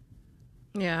happy.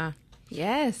 Yeah.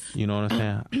 Yes. You know what I'm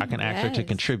saying? I can ask her to Yes.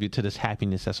 contribute to this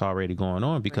happiness that's already going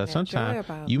on, because Bring that joy sometimes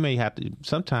about. you may have to,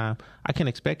 sometimes I can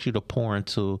expect you to pour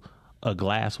into a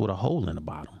glass with a hole in the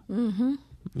bottom. Mm-hmm.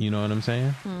 You know what I'm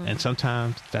saying? Mm. And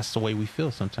sometimes that's the way we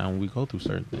feel sometimes when we go through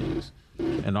certain things.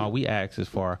 And all we ask is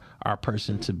for our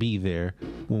person to be there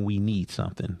when we need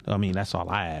something. I mean, that's all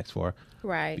I ask for.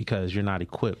 Right. Because you're not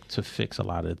equipped to fix a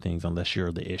lot of the things unless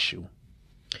you're the issue.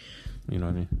 You know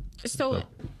what I mean? So,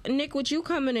 Nick, what you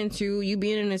coming into, you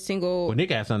being in a single... Well,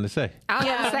 Nick has something to say. I was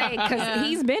going to say, because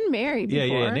he's been married before.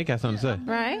 Yeah, Nick has something to say.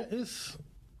 Right?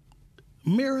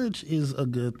 Marriage is a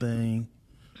good thing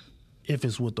if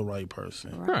it's with the right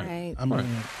person. Right. I mean,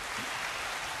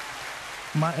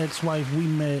 my ex-wife, we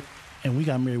met and we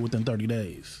got married within 30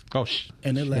 days. Oh,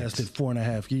 and it lasted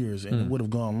 4.5 years, and it would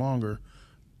have gone longer.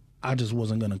 I just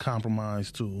wasn't going to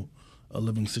compromise to a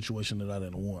living situation that I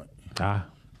didn't want.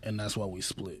 And that's why we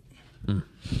split.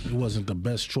 It wasn't the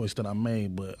best choice that I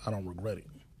made, but I don't regret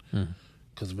it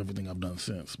because of everything I've done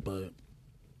since. But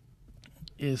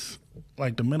it's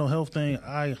like the mental health thing.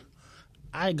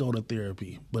 I go to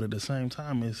therapy, but at the same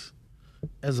time,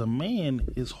 as a man,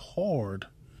 it's hard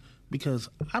because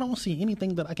I don't see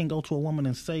anything that I can go to a woman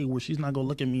and say where she's not gonna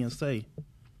look at me and say,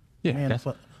 "Yeah, man, that's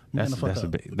a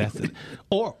big, that's it."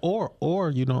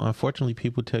 Or you know, unfortunately,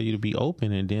 people tell you to be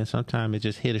open, and then sometimes it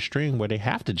just hit a string where they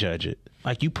have to judge it.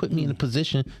 Like, you put me in a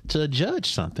position to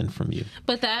judge something from you.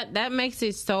 But that makes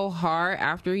it so hard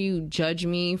after you judge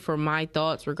me for my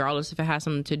thoughts, regardless if it has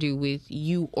something to do with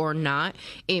you or not.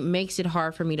 It makes it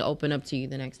hard for me to open up to you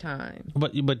the next time.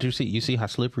 But you see how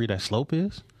slippery that slope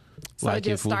is? So it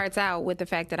just starts out with the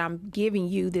fact that I'm giving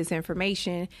you this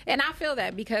information. And I feel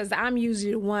that because I'm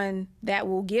usually the one that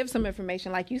will give some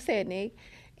information, like you said, Nick,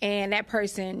 and that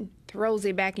person throws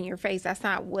it back in your face. That's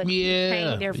not what you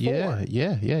came there for.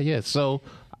 Yeah. So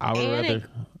I would rather...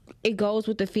 It goes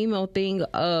with the female thing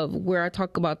of where I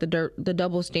talk about the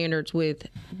double standards with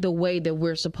the way that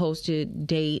we're supposed to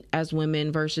date as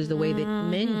women versus the way that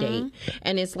men date.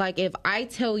 And it's like, if I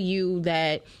tell you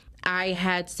that I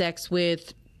had sex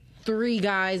with 3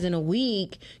 guys in a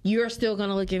week, you're still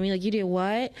gonna look at me like, you did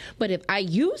what? But if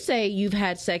you say you've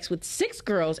had sex with 6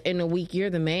 girls in a week,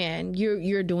 you're the man.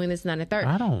 You're doing this, and that, and the third.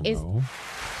 I don't know.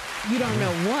 You don't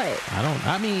know what?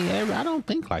 I don't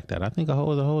think like that. I think a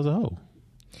hoe is a hoe is a hoe.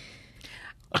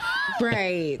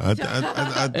 Right.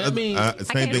 I mean,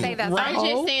 same thing. Say that. I'm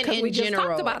just saying in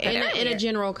general, in a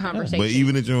general conversation. But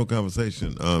even in general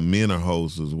conversation, men are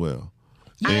hoes as well.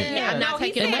 I'm not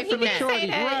taking away from that. Right.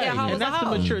 And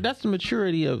that's the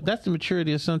maturity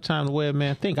of sometimes the way a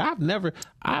man think. I've never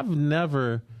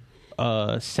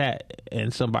sat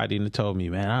and somebody and told me,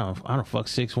 man, I don't fuck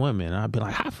 6 women. I'd be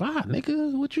like, high five,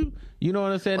 nigga. What you know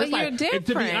what I'm saying? Well, it's like, you're different.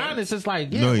 To be honest, it's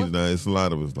like, no, he's not. It's a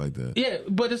lot of us like that. Yeah,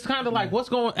 but it's kind of like, what's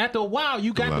going? After a while,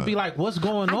 you got to be like, what's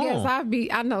going on?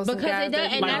 I know some because guys it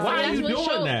does, and like, why are you doing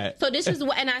shows. that? So this is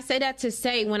what, and I say that to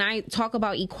say when I talk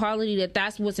about equality,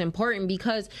 that's what's important,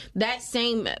 because that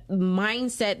same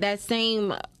mindset, that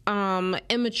same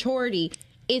immaturity,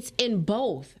 it's in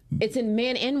both. It's in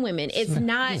men and women. It's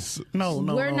not.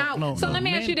 We're not. So let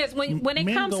me ask you this: when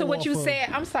it comes to what you said,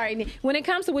 I'm sorry, Nick, when it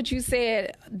comes to what you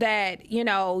said that you're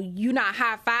not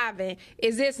high fiving,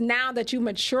 is this now that you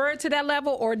mature to that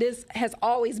level, or this has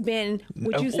always been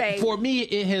what you say? For me,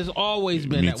 it has always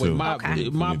been that way.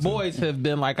 My boys have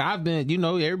been like, I've been,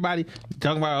 everybody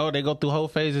talking about, they go through whole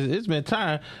phases. It's been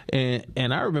time,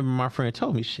 and I remember my friend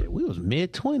told me, shit, we was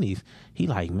mid-20s. He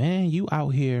like, man, you out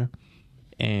here.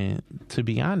 And to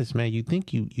be honest, man, you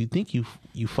think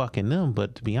you fucking them,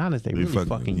 but to be honest, they really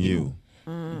fucking you.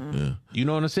 Yeah. You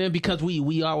know what I'm saying? Because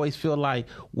we always feel like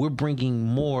we're bringing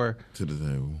more to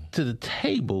the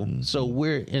table. Mm-hmm. So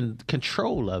we're in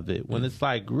control of it. When it's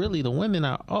like, really, the women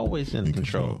are always in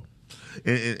control.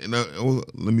 And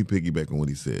let me piggyback on what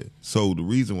he said. So the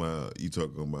reason why you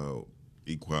talking about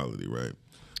equality, right?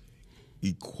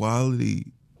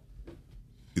 Equality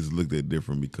is looked at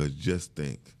different because just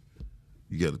think.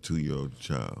 You got a 2-year-old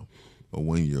child, a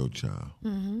 1-year-old child.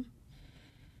 Mm-hmm.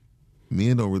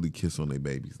 Men don't really kiss on their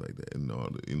babies like that, and all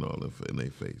in their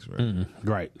face, right? Mm-hmm.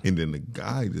 Right. And then the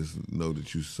guy just know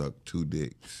that you suck 2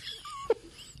 dicks,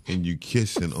 and you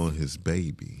kissing on his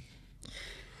baby.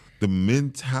 The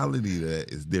mentality of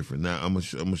that is different. Now I'm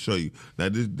gonna show you. Now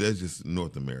that's just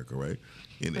North America, right?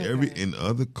 In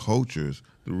other cultures,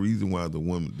 the reason why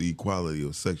the equality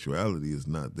of sexuality is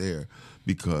not there,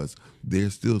 because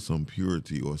there's still some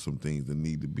purity or some things that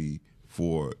need to be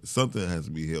for something that has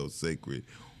to be held sacred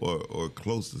or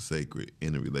close to sacred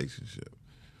in a relationship.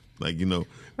 Like,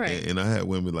 Right. and I had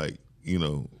women like,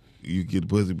 you get the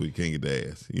pussy, but you can't get the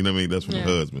ass. You know what I mean? That's from the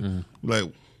husband. Mm-hmm.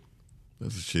 Like,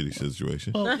 that's a shitty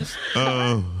situation.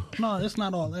 No, it's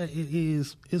not all that.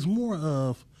 It's more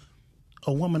of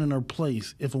a woman in her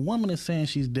place. If a woman is saying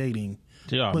she's dating,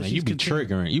 Yo, but man, she's you be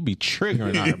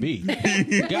triggering R&B.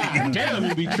 God damn,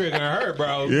 you be triggering her,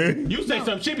 bro. Yeah. You say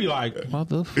something, she be like,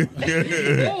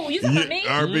 motherfucker. Oh, you talking about me?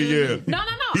 RB, yeah. No.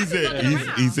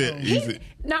 He said,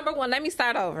 Number one, let me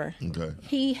start over. okay.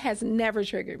 He has never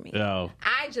triggered me. Yo.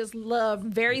 I just love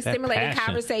very That stimulating passion.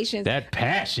 conversations. That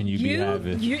passion you be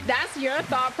having. That's your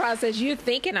thought process. You're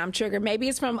thinking I'm triggered. Maybe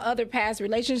it's from other past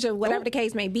relationships, whatever the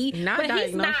case may be. Not but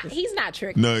diagnosis. he's not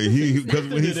triggered. No, because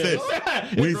when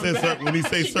he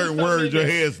say certain words, your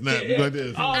head snap. You like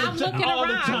this. I'm looking all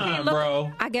the around. time, I can't look.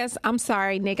 bro. I guess I'm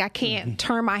sorry, Nick. I can't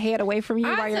turn my head away from you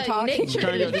while you're talking.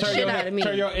 Turn your head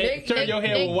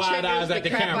with wide eyes at the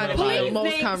camera. Please,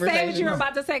 most Nick, say what conversations. you were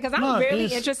about to say because I'm No, really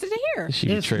it's- interested to hear. She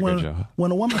be it's triggered, y'all.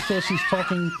 when a woman says she's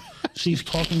talking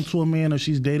to a man or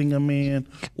she's dating a man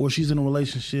or she's in a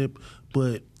relationship,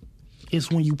 but it's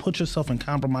when you put yourself in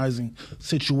compromising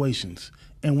situations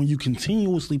and when you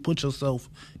continuously put yourself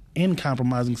in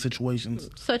compromising situations.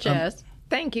 Such as?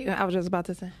 Thank you. I was just about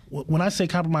to say. When I say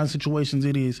compromising situations,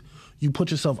 it is you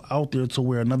put yourself out there to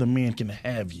where another man can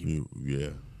have you, Yeah.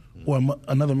 or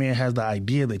another man has the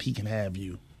idea that he can have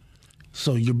you.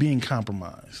 So you're being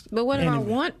compromised. But what if And I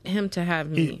want him to have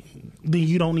me? then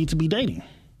you don't need to be dating.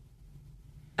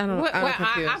 I don't know.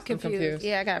 I'm confused.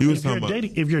 Yeah, I got He it. was talking about.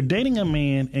 If you're dating a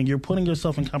man and you're putting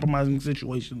yourself in compromising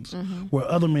situations where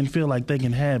other men feel like they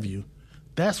can have you,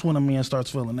 that's when a man starts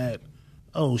feeling that,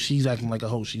 oh, she's acting like a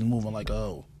hoe, she's moving like a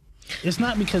hoe. It's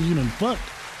not because you done fucked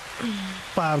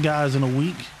 5 guys in a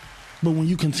week, but when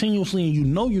you continuously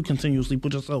you continuously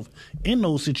put yourself in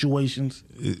those situations,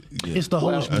 it's the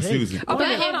whole I see what behavior. you're But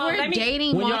Okay, if hold on, we're let me-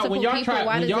 dating multiple people,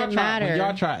 why does it matter? When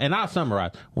y'all try, and I'll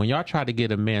summarize. When y'all try to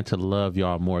get a man to love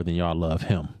y'all more than y'all love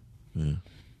him,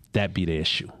 that be the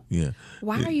issue. Yeah.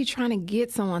 Why are you trying to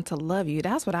get someone to love you?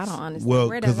 That's what I don't understand. Well,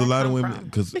 Where does because a that lot of come women,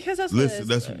 from? Because that's listen,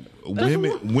 what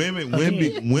that's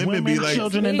women be like,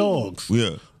 children, and dogs.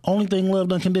 yeah. Only thing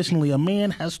loved unconditionally. A man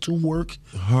has to work,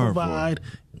 Hard for provide,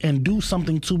 and do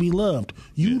something to be loved.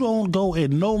 You don't go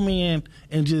at no man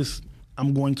and just,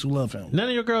 I'm going to love him. None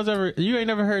of your girls you ain't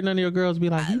never heard none of your girls be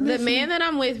like, The man that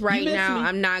I'm with right miss now, me?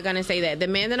 I'm not gonna say that. The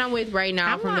man that I'm with right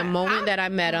now, from the moment that I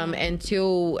met him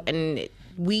until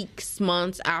weeks,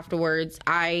 months afterwards,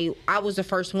 I was the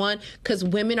first one, because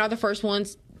women are the first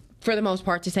ones for the most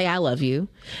part to say I love you,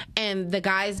 and the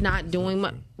guy's not doing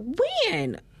much.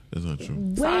 When? That's not true.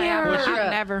 Where?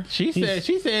 I've never. She said it's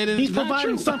He's not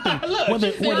providing true. something, Look,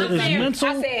 whether she said- it's mental,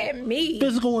 I said me.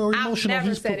 physical, or emotional. I've never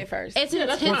he's said it first. It's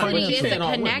that's fine. intensity. She's It's saying a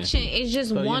all women. connection. It's just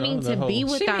So, you know, wanting the to be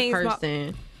whole- with She that means what-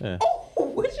 person.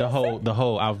 the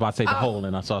whole. I was about to say the whole,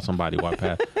 and I saw somebody walk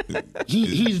past.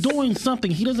 He's doing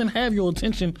something. He doesn't have your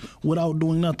attention without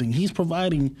doing nothing. He's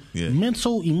providing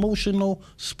mental, emotional,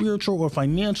 spiritual, or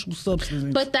financial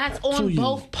substance. But that's to on you.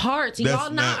 both parts. That's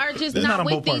Y'all not- are just that's not not on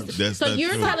with both parts. these. That's So not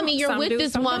you're true. telling me you're Some with do,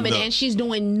 this some woman don't. and she's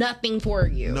doing nothing for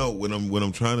you. No, what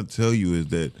I'm trying to tell you is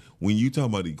that when you talk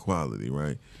about equality,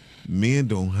 right? Men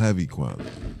don't have equality.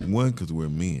 One, because we're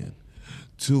men.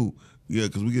 Two, yeah,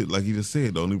 because we get, like you just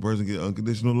said, the only person get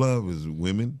unconditional love is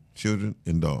women, children,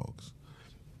 and dogs.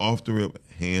 Off the rip,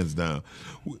 hands down.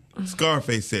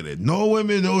 Scarface said it. No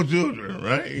women, no children,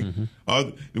 right?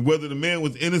 Whether the man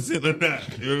was innocent or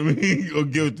not, you know what I mean, or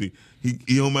guilty,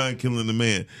 he don't mind killing the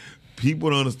man.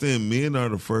 People don't understand. Men are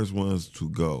the first ones to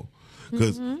go.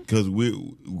 Because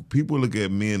people look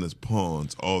at men as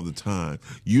pawns all the time.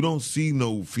 You don't see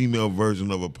no female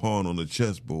version of a pawn on the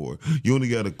chessboard. You only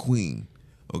got a queen.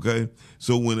 Okay,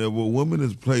 so whenever a woman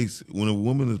is placed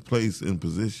in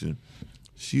position,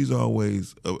 she's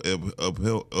always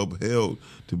upheld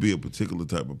to be a particular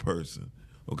type of person.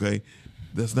 Okay,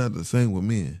 that's not the same with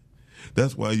men.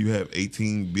 That's why you have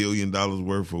 $18 billion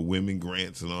worth of women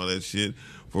grants and all that shit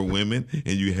for women, and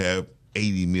you have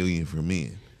 $80 million for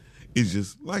men. It's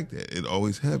just like that. It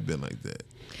always have been like that.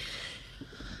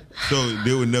 So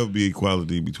there would never be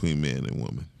equality between man and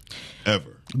woman, ever.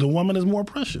 The woman is more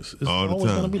precious. It's All the always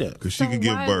going to time. be that. Because she can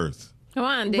give birth.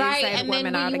 Juan did Right, say and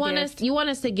women then are the you want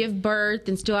us to give birth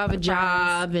and still have a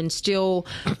job and still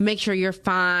make sure you're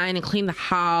fine and clean the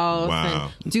house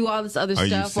and do all this other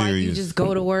stuff while you just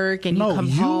go to work and you come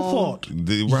home.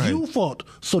 You fought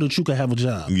so that you could have a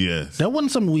job. Yes. That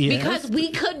wasn't something we had. Because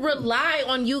we could rely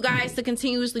on you guys to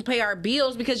continuously pay our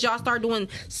bills because y'all start doing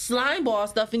slime ball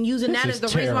stuff and using that as the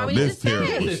reason why we need to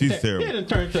stay. She's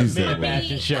terrible. She's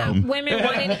terrible. Women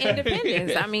wanted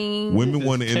independence. I mean, women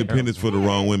wanted independence for the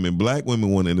wrong women. Black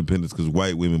women want independence because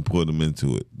white women pulled them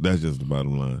into it. That's just the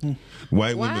bottom line.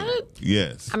 White women,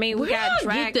 yes. I mean, we got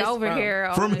dragged over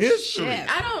here from history.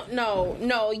 I don't know.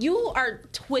 No, you are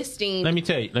twisting. Let me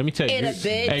tell you. In a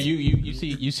bit. Hey,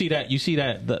 you see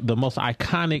that the most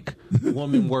iconic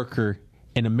woman worker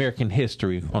in American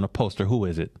history on a poster. Who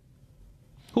is it?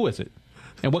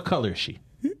 And what color is she?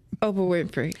 Oprah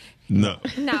Winfrey. No,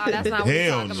 that's not what we're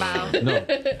talking about. No,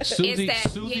 Susie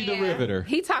the Riveter.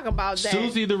 He talking about that.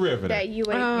 Susie the Riveter. That you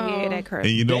ain't hear that correct.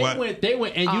 And you know what? They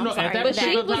went, and you know, at that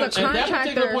particular was a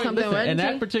contractor or something, at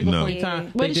that particular point in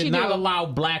time, they did not allow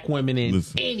black women in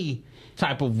any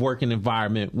type of working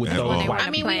environment with those white. I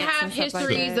mean, we have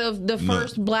histories of the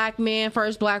first black man,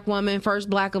 first black woman, first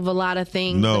black of a lot of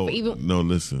things. No,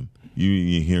 listen.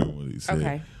 You hearing what he said.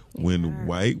 Okay. When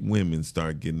white women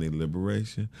start getting their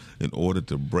liberation, in order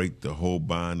to break the whole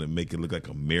bond and make it look like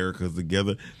America's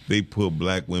together, they put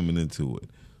black women into it.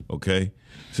 Okay?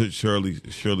 So Shirley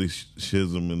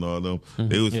Chisholm and all them,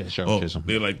 they was Chisholm.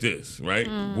 They're like this, right?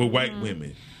 With white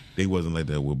women. They wasn't like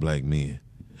that with black men.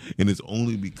 And it's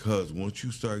only because once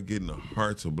you start getting the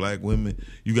hearts of black women,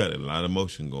 you got a lot of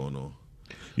emotion going on.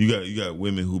 You got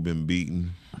women who've been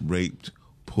beaten, raped,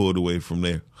 pulled away from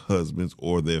their husbands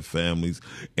or their families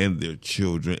and their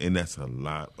children, and that's a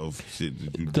lot of shit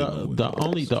that you do.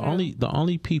 The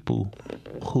only people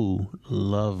who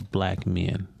love black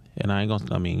men, and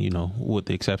with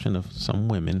the exception of some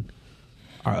women,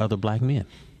 are other black men.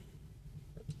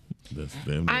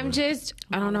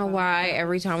 I don't know why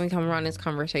every time we come around this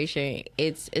conversation,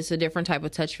 it's a different type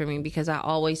of touch for me because I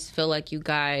always feel like you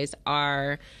guys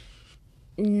are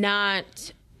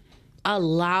not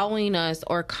allowing us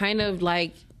or kind of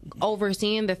like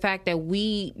overseeing the fact that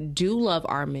we do love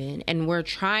our men and we're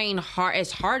trying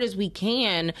as hard as we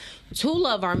can to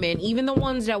love our men, even the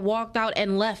ones that walked out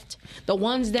and left, the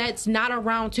ones that's not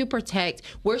around to protect.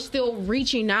 We're still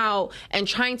reaching out and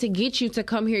trying to get you to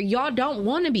come here. Y'all don't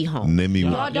want to be home.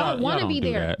 Y'all don't want to be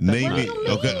there. Name me.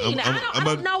 Okay, I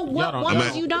don't know what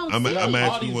ones you don't see.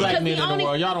 All these black men in the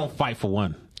world, y'all don't fight for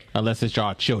one. Unless it's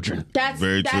y'all children. That's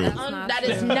very true. That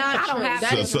is not true.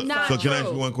 That is not true. So can I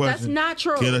ask you one question? That's not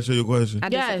true. Can I ask you a question? I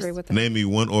disagree with that. Name me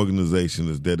one organization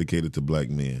that's dedicated to black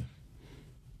men.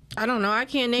 I don't know. I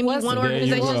can't name you one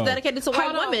organization that's dedicated to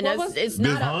white women. It's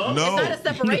not a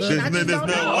separation. I just don't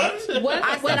know.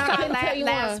 I said I couldn't tell you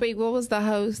last week. What was the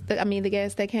host? The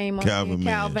guest that came on? Calvin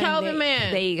Man.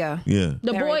 There you go. Yeah.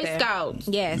 The Boy Scouts.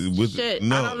 Yes. Shit.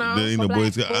 No, I don't know. there ain't no Boy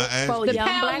Scouts. The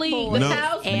PAL League. The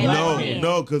PAL.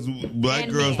 No, because black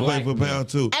girls play for PAL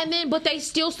too. But they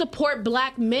still support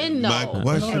black men though. My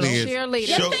question is,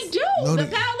 yes, they do. The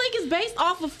PAL League is based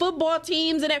off of football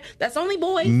teams and that's only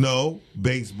boys. No,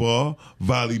 baseball,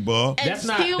 volleyball. And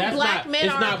still black men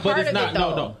are a part of it though.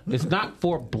 No, it's not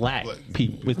for black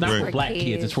people. It's not for black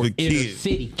kids. It's for inner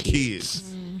city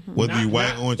kids. Whether you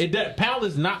white or PAL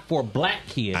is not for black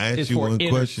kids. I asked it's you for one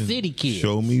inner question. City kids.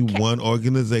 Show me one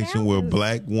organization where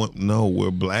black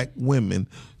women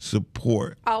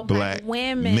support black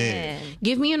men.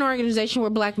 Give me an organization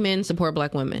where black men support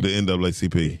black women. The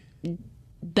NAACP.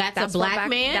 That's a black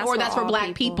man, or that's for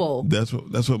black people? That's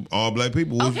for all black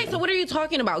people. Okay, so what are you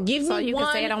talking about? Give me you one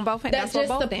can say it on both that just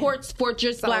supports for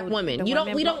just black women. You don't.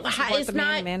 It's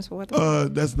not.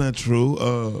 That's not true.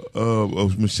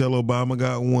 Michelle Obama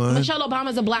got one. Michelle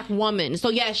Obama's a black woman, so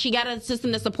yeah, she got a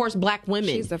system that supports black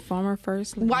women. She's the former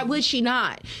first lady. Why would she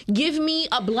not? Give me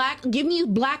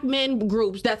black men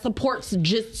groups that supports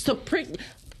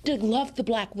to love the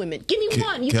black women. Give me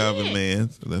one. You Calvin can't.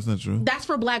 Mans. That's not true. That's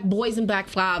for black boys and black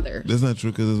fathers. That's not true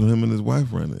because it's him and his wife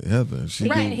running it. Heather.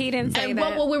 Right. He didn't say and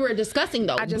that. And what we were discussing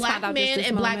though, black men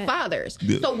and black fathers.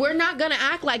 Yeah. So we're not gonna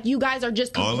act like you guys are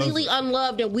just completely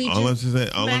unloved and we just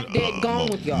smack dead gone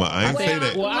with y'all. I ain't say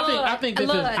that. Well, I think this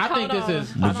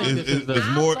is. It's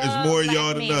more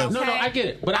y'all than us. No, I get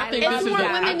it, but I think it's this is more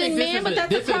women than men. But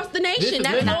that's across the nation.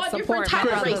 That's all different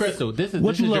types of races. Crystal,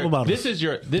 what you love about this is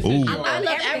your. I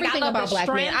love everything about black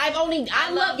men. I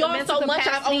love y'all so much.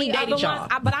 I've only dated y'all.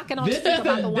 But I can only speak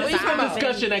about the ones. This is the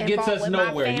discussion that gets us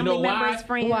nowhere. You know why?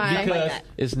 Because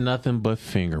it's nothing but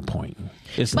finger pointing.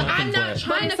 It's but I'm not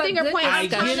trying to finger point. I'm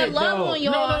trying to love on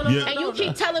y'all. And you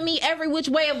keep telling me every which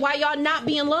way of why y'all not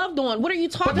being loved on. What are you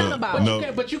talking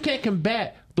about? But you can't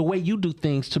combat the way you do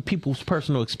things to people's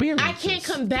personal experiences. I can't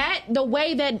combat the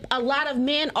way that a lot of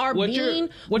men are being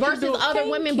versus other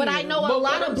women, but I know a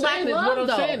lot of black love,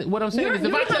 though. What I'm saying is,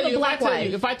 if I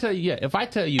tell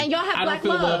you, and y'all have black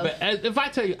love. If I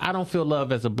tell you I don't feel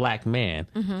love as a black man,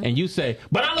 and you say,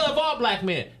 but I love all black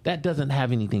men, that doesn't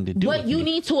have anything to do with it. But you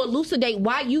need to elucidate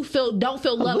why you don't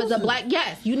feel love as a black.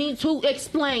 Yes, you need to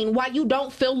explain why you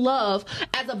don't feel love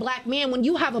as a black man when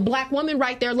you have a black woman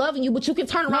right there loving you, but you can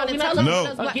turn around and tell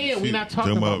her. Again, we're not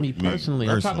talking about me personally.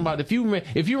 I'm talking about if you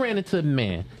ran into a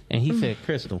man and he said,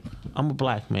 Crystal, I'm a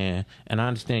black man, and I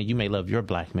understand you may love your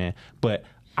black man, but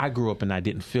I grew up and I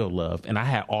didn't feel loved, and I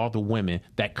had all the women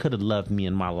that could have loved me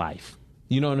in my life.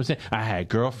 You know what I'm saying? I had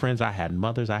girlfriends, I had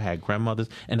mothers, I had grandmothers,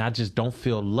 and I just don't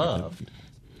feel loved.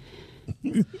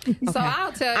 So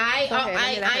I'll tell you.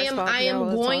 I am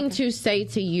going to say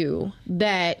to you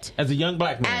that as a young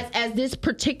black man, as this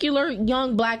particular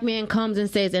young black man comes and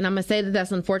says, and I'm gonna say that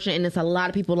that's unfortunate, and it's a lot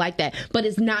of people like that. But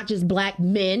it's not just black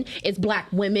men; it's black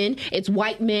women, it's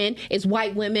white men, it's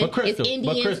white women, it's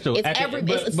Indians,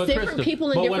 it's different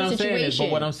people in different situations. But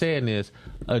what I'm saying is,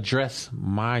 address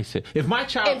my if my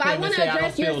child. If I want to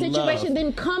address your situation,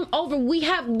 then come over.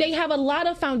 They have a lot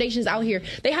of foundations out here.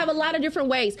 They have a lot of different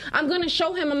ways. I'm going to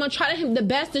show him. I'm going to try the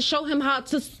best to show him how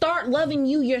to start loving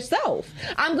you yourself.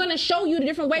 I'm going to show you the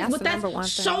different ways. But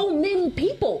that's so many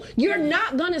people. You're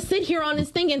not going to sit here on this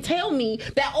thing and tell me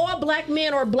that all black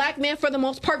men or black men for the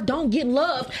most part don't get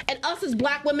loved, and us as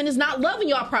black women is not loving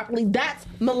y'all properly. That's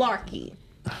malarkey.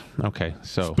 Okay,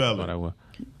 so spell it. I will.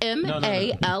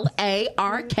 MALARKEY.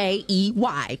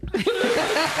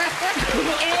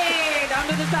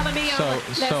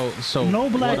 So no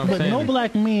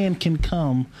black man can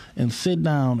come and sit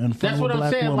down in front of a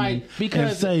black woman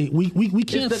and say we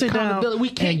can't sit down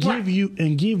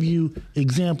and give you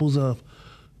examples of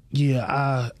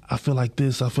I feel like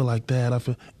this, I feel like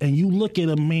that, and you look at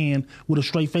a man with a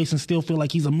straight face and still feel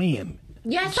like he's a man.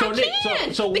 Yes, I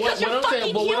can. So what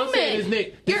I'm saying is,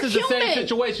 Nick, this is the same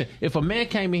situation. If a man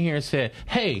came in here and said,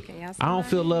 "Hey, I don't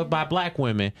feel loved by black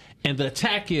women," and the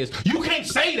attack is, "You can't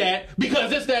say that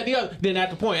because this, that, and the other," then at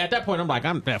that point, I'm like,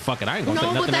 fuck it, I ain't gonna say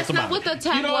nothing. No, but that's not what the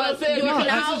attack was. You know what I'm saying?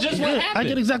 This is just what happened. I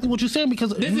get exactly what you're saying because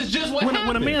this is just what happened.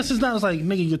 When a man sits down, it's like,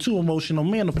 nigga, you're too emotional.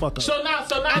 Man, the fuck up. So now,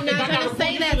 I'm not gonna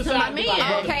say that to my man.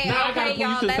 Okay,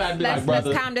 y'all.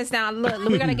 Let's calm this down. Look,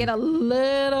 we're gonna get a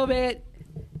little bit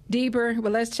deeper,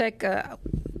 but let's check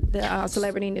the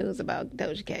celebrity news about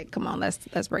Doja Cat. Come on, let's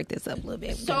break this up a little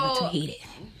bit. We're too heated.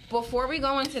 Before we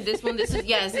go into this one, this is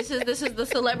the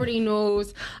celebrity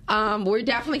news. We're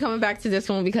definitely coming back to this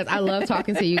one because I love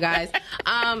talking to you guys.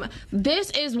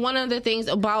 This is one of the things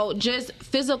about just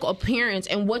physical appearance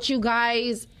and what you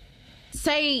guys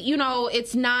say,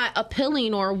 it's not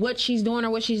appealing or what she's doing or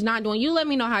what she's not doing. You let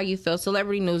me know how you feel.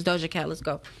 Celebrity news, Doja Cat, let's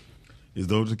go. Is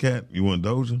Doja Cat? You want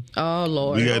Doja? Oh,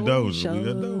 Lord. We got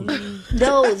Doja.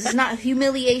 Those, it's not a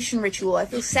humiliation ritual. I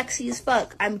feel sexy as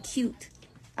fuck. I'm cute.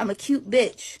 I'm a cute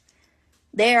bitch.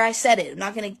 There, I said it. I'm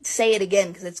not going to say it again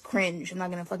because it's cringe. I'm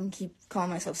not going to fucking keep calling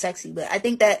myself sexy. But I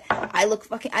think that I look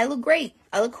great.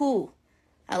 I look cool.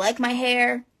 I like my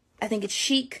hair. I think it's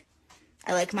chic.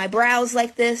 I like my brows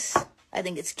like this. I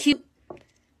think it's cute.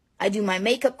 I do my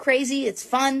makeup crazy. It's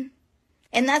fun.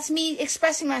 And that's me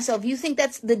expressing myself. You think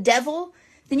that's the devil?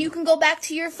 Then you can go back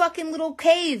to your fucking little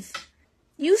cave.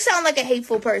 You sound like a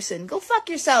hateful person. Go fuck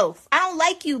yourself. I don't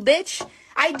like you, bitch.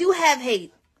 I do have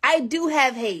hate.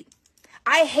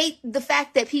 I hate the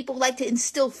fact that people like to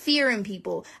instill fear in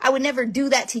people. I would never do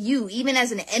that to you, even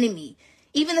as an enemy.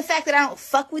 Even the fact that I don't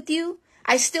fuck with you,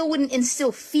 I still wouldn't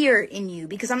instill fear in you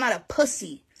because I'm not a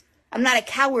pussy. I'm not a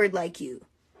coward like you.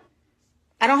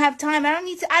 I don't have time. I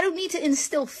don't need to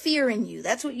instill fear in you.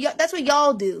 That's what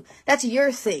y'all do. That's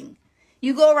your thing.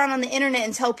 You go around on the internet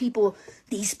and tell people,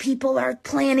 these people are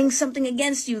planning something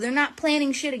against you. They're not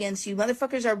planning shit against you.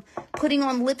 Motherfuckers are putting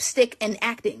on lipstick and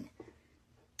acting.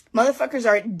 Motherfuckers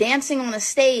are dancing on a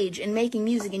stage and making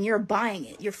music and you're buying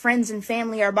it. Your friends and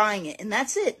family are buying it. And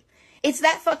that's it. It's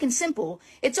that fucking simple.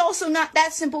 It's also not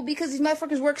that simple because these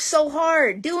motherfuckers work so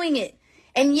hard doing it.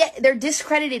 And yet they're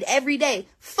discredited every day.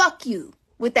 Fuck you.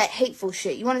 With that hateful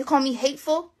shit. You want to call me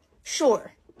hateful?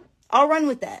 Sure. I'll run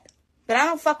with that. But I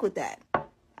don't fuck with that.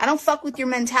 I don't fuck with your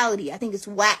mentality. I think it's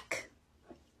whack.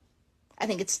 I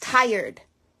think it's tired.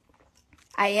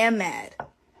 I am mad.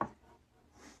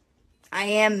 I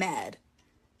am mad.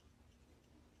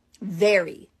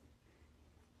 Very.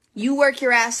 You work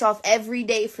your ass off every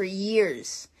day for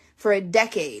years, for a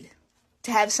decade,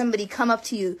 to have somebody come up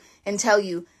to you and tell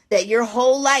you that your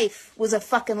whole life was a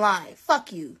fucking lie.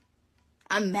 Fuck you.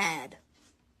 I'm mad.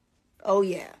 Oh,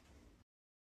 yeah.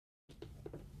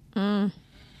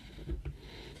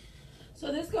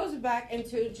 So this goes back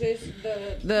into just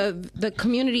the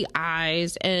community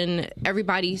eyes and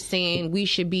everybody saying we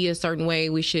should be a certain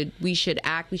way, we should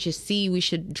act, we should see, we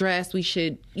should dress, we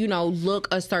should, look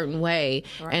a certain way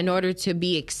in order to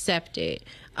be accepted.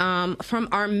 From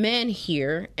our men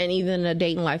here, and even a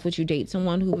dating life, would you date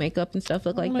someone who makeup and stuff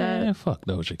look like that? Fuck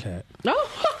Doja Cat. No.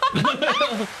 Fuck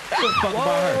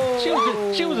about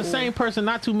her. She was the same person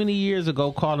not too many years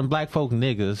ago calling black folk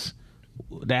niggas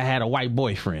that had a white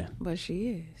boyfriend. But she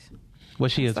is. Well,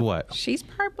 she is what? She's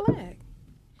part black.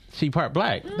 She part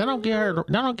black. That don't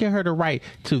give her the right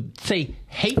to say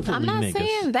hatefully I'm not niggas.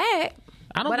 saying that.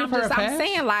 I don't but give her a pass. I'm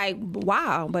saying like,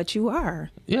 wow, but you are.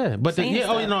 Yeah, but saying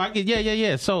stuff. I get,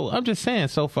 yeah. So I'm just saying.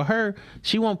 So for her,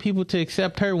 she want people to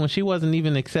accept her when she wasn't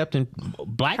even accepting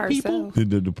black people.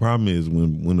 The problem is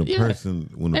when a person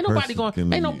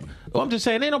I'm just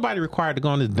saying, ain't nobody required to go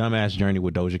on this dumbass journey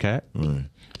with Doja Cat. Right.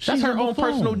 That's her own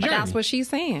personal journey. That's what she's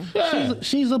saying.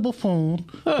 She's a buffoon,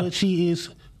 but she is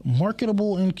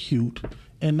marketable and cute.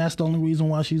 And that's the only reason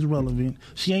why she's relevant.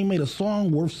 She ain't made a song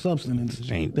worth substance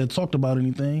that talked about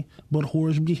anything but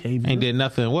whorish behavior. Ain't did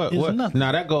nothing. What? Nothing.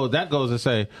 Now that goes to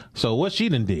say. So what she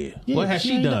done did? Yeah, what has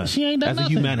she done? She ain't done as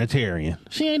nothing. a humanitarian.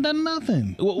 She ain't done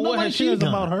nothing. What has she cares done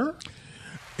about her?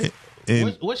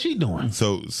 And what's she doing?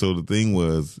 So the thing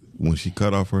was, when she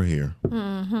cut off her hair,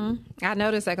 I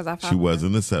noticed that because I she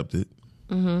wasn't accepted.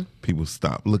 People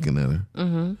stopped looking at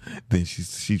her. Then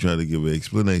she tried to give an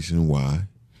explanation why.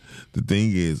 The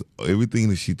thing is, everything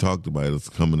that she talked about is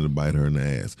coming to bite her in the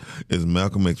ass. As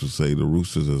Malcolm X would say, the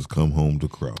roosters has come home to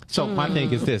crow. So my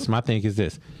thing is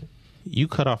this. You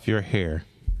cut off your hair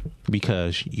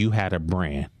because you had a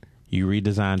brand. You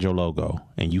redesigned your logo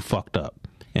and you fucked up.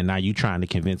 And now you trying to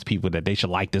convince people that they should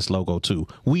like this logo too.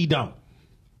 We don't.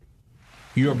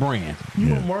 You're a brand.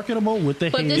 You are marketable with the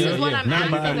But hair. this is what I'm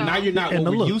asking. Now you're not And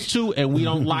what the we're look. used to, and we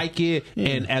don't like it.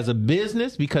 And as a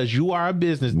business, because you are a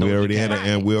business, We already had an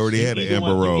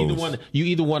Amber Rose. You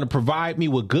either want to provide me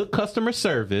with good customer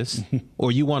service,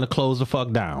 or you want to close the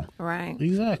fuck down. Right.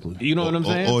 Exactly. You know what I'm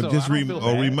saying? Or So just I don't feel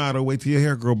bad. remodel. Wait till your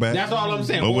hair grow back. That's all I'm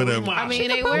saying. Or whatever. I mean, She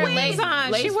they put wear wigs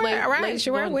on. She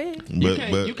wear wigs.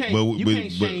 You can't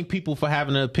shame people for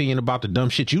having an opinion about the dumb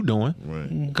shit you doing,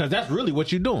 Right. because that's really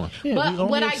what you're doing. Yeah, But we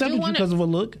only what I do accepted you wanna- because of a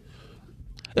look.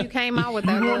 You came out with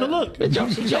that. You want to look.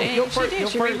 Your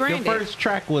She rebranded. first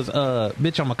track was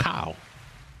 "Bitch, I'm a Cow."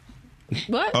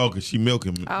 What? Oh, because she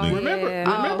milking. nigga.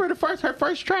 Remember her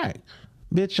first track,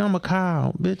 "Bitch, I'm a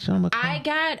cow." Bitch, I'm a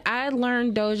cow. I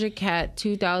learned Doja Cat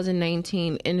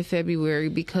 2019 in February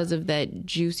because of that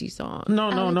Juicy song.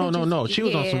 No. She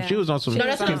was on some No,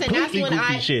 that's what I'm saying. That's completely when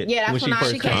goofy I shit. yeah, that's when she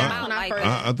she first came came out. out. When I first,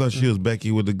 I thought she was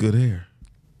Becky with the good hair.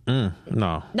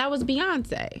 No. that was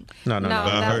Beyonce. No.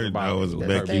 I heard that was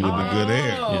Becky with the good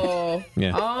hair. Oh,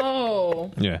 Yeah.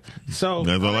 oh, Yeah. So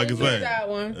That's all I can say. that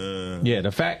one. yeah,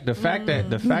 the fact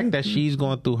that she's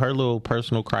going through her little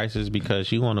personal crisis because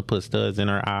she want to put studs in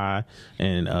her eye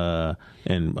and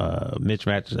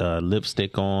mismatch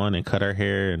lipstick on and cut her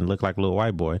hair and look like a little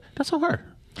white boy. That's on her.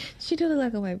 She do look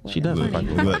like a white boy. She does look like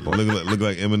a white boy. Look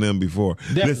like Eminem before.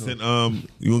 Definitely. Listen,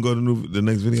 you want to go to the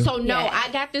next video? So no, I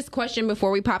got this question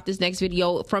before we pop this next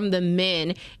video from the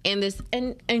men and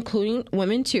including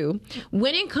women too.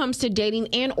 When it comes to dating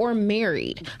and or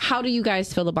married, how do you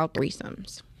guys feel about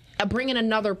threesomes? Bringing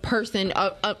another person,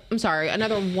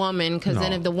 another woman, because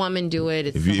then if the woman do it,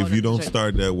 it's if you don't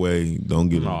start that way, don't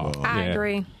get involved. I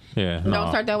agree. Yeah. Don't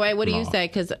start that way. What do you say?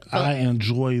 Because I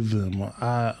enjoy them.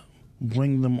 I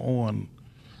bring them on.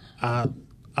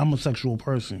 I'm a sexual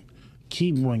person.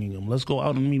 Keep bringing them. Let's go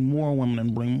out and meet more women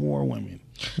and bring more women.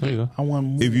 There you go. I want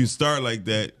more. If you start like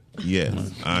that,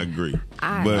 yes, I agree.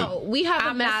 But we have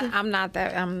I'm not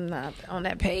on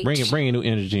that page. Bringing new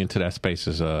energy into that space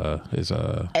is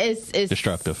it's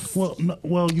destructive.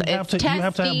 Well, you have to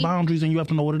have boundaries and you have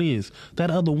to know what it is.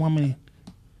 That other woman,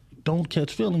 don't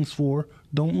catch feelings for.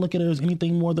 Don't look at her as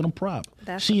anything more than a prop.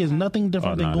 She is nothing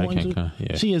different than going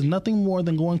to. She is nothing more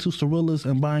than going to Cirillas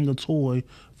and buying a toy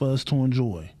for us to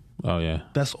enjoy. Oh yeah,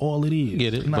 That's all it is.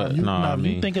 Get it? Now, But, I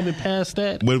mean, you think of it past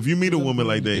that. But if you meet a woman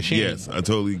like that, she yes, I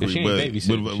totally agree. she ain't But babysitting,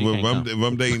 she can't if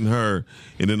I'm dating her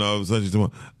and then all of a sudden she's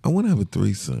like, I want to have a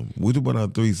threesome. What about our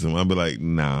threesome? I'll be like,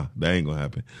 nah, that ain't gonna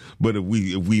happen. But if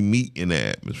we meet in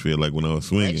that atmosphere, like when I was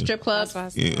swinging, Like strip clubs.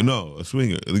 no, a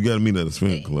swinger. You got to meet at a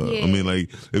swinger club. I mean, like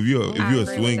if you're a agree with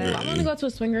swinger, that. I want to go to a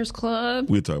swingers club.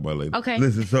 we'll talk about it later. Okay.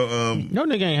 Listen, so no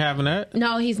nigga ain't having that.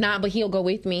 No, he's not, but he'll go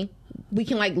with me. We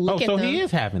can like look Oh, at so them. he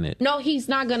is having it. No, he's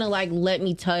not gonna like let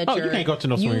me touch. Oh, you can't go to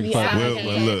no swingers club.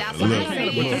 well,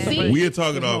 look, we'll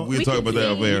talk it off. We'll talk about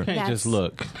that off air. You can't just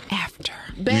look. After.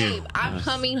 Babe, I'm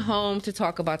coming home to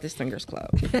talk about this swingers club.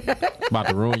 About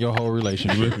to ruin your whole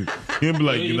relationship. He'll be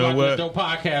like, you know what? Your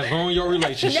podcast ruin your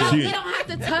relationship. No, we don't have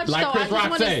to touch Like though. Chris I just Rock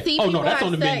want to said. see Oh people no, that's have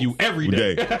on the sex. menu every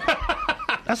day.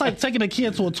 That's like taking a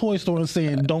kid to a toy store and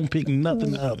saying, "Don't pick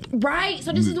nothing up." Right.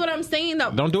 So this is what I'm saying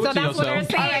though. Don't do it So to that's what yourself.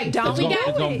 they're saying. Don't It's do gonna,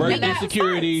 it's gonna it. break And that's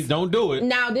insecurities. Don't do it.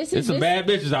 Now this There's is some bad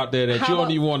bitches out there that How you don't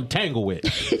about- even want to tangle with.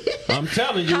 I'm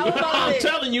telling you. How about I'm this?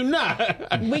 telling you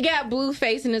not. We got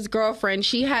Blueface and his girlfriend.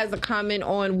 She has a comment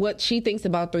on what she thinks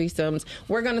about threesomes.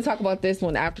 We're gonna talk about this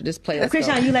one after this play. Let's go.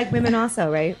 Krishan, you like women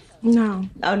also, right? No.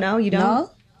 Oh no, you don't?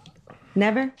 No?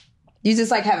 Never? You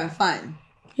just like having fun.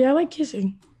 Yeah, I like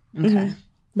kissing. Okay.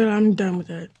 But I'm done with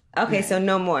that. Okay, so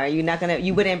no more. You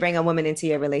wouldn't bring a woman into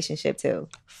your relationship too.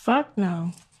 Fuck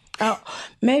no. Oh,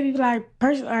 maybe like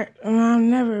personally, I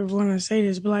never want to say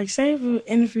this, but like, say if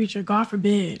in the future, God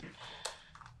forbid,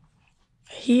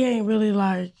 he ain't really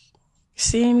like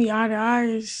seeing me eye to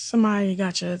eye. Somebody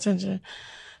got your attention,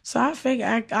 so I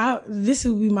figure this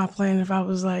would be my plan if I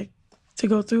was like to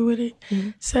go through with it.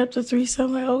 Set up the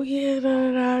threesome, like, oh yeah, da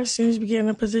da da. As soon as we get in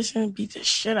a position, beat the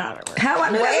shit out of her. How?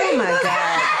 Oh my God!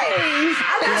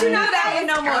 I let you know that ain't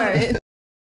no more.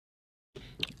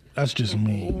 That's just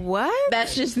me. What?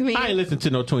 That's just me. I ain't listen to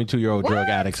no 22-year-old drug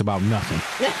addicts about nothing.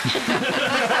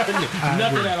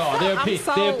 Nothing at all.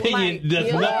 Their opinion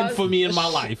does nothing for me in my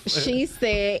life. She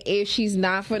said if she's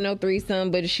not for no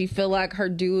threesome, but if she feel like her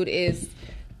dude is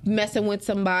messing with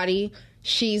somebody,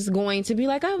 she's going to be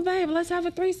like, oh, babe, let's have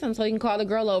a threesome. So you can call the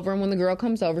girl over, and when the girl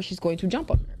comes over, she's going to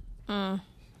jump on her.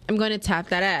 I'm going to tap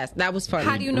that ass. That was funny.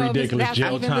 How do you know if it's Ridiculous that's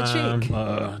jail even time. the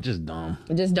chick? Just dumb.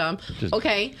 Just dumb.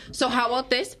 Okay, so how about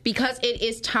this? Because it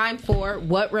is time for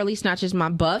What Really Snatches My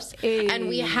Buffs. And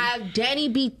we have Danny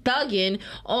B. Thuggin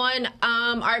on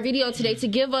our video today to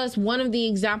give us one of the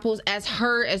examples as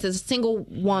a single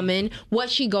woman, what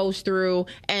she goes through,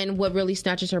 and what really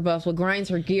snatches her buffs, what grinds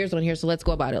her gears on here. So let's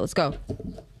go about it. Let's go.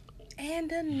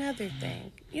 And another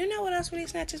thing, you know what else really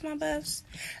snatches my buffs?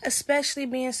 Especially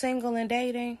being single and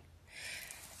dating.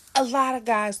 A lot of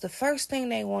guys, the first thing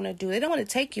they want to do, they don't want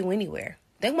to take you anywhere.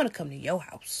 They want to come to your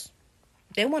house.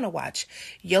 They want to watch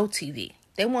your TV.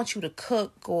 They want you to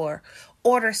cook or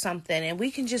order something and we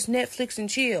can just Netflix and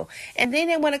chill. And then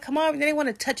they want to come over and then they want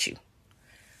to touch you.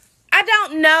 I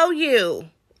don't know you.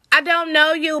 I don't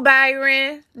know you,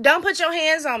 Byron. Don't put your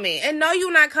hands on me. And no,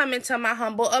 you're not coming to my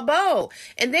humble abode.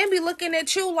 And then be looking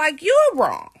at you like you're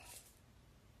wrong.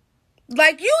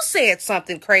 Like you said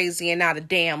something crazy and not a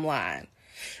damn line.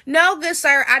 No, good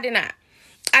sir, I did not.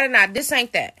 I did not. This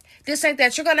ain't that. This ain't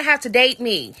that. You're going to have to date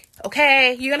me.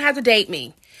 Okay? You're going to have to date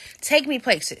me. Take me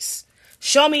places.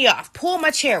 Show me off. Pull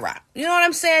my chair out. You know what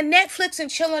I'm saying? Netflix and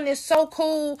chilling is so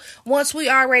cool once we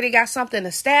already got something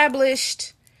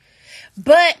established.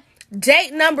 But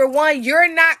date number 1, you're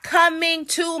not coming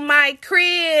to my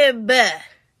crib.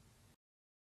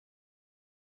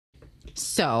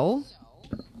 So,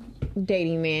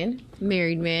 dating man,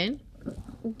 married man,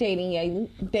 dating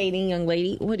young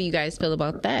lady. What do you guys feel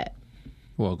about that?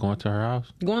 Well, going to her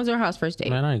house? Going to her house first date.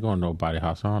 Man, I ain't going to nobody's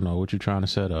house. I don't know what you're trying to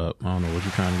set up. I don't know what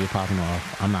you're trying to get popping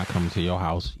off. I'm not coming to your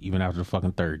house even after the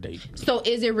fucking third date. So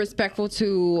is it respectful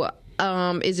to,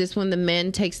 is this when the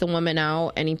man takes the woman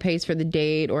out and he pays for the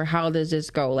date, or how does this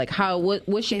go? Like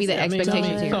what should be the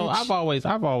expectations here? So I've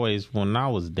always, when I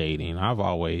was dating, I've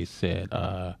always said,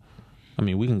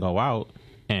 we can go out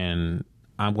and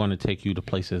I'm going to take you to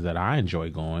places that I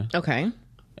enjoy going. Okay.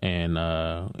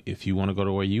 And if you want to go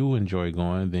to where you enjoy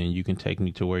going, then you can take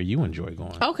me to where you enjoy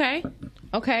going. Okay.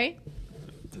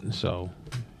 So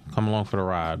come along for the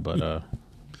ride, but I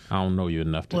don't know you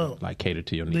enough to cater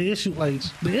to your needs.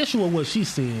 The issue of what she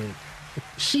said,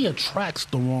 she attracts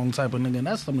the wrong type of nigga, and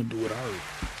that's something to do with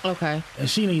her. Okay. And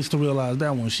she needs to realize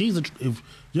that one. If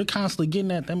you're constantly getting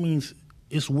that means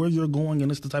it's where you're going, and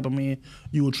it's the type of man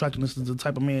you attract, and this is the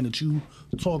type of man that you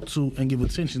talk to and give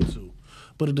attention to.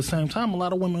 But at the same time, a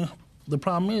lot of women, the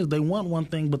problem is they want one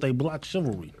thing, but they block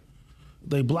chivalry.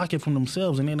 they block it from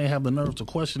themselves, and then they have the nerve to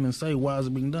question and say, why is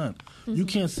it being done? You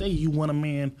can't say you want a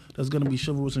man that's going to be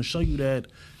chivalrous and show you that,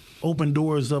 open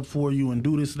doors up for you and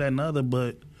do this, that, and the other,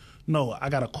 but no, I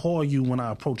got to call you when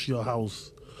I approach your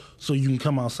house so you can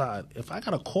come outside. If I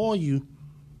got to call you,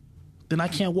 then I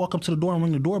can't walk up to the door and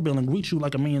ring the doorbell and greet you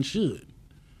like a man should.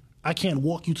 I can't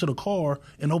walk you to the car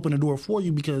and open the door for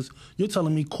you because you're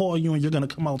telling me call you and you're going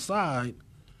to come outside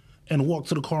and walk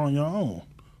to the car on your own.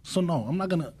 So no, I'm not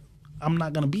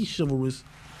gonna be chivalrous.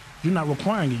 You're not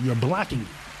requiring it. You're blocking it.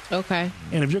 Okay.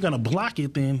 And if you're gonna block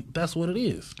it, then that's what it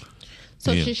is.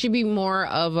 So should she be more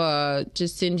of a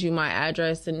just send you my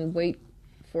address and wait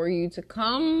for you to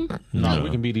come? No,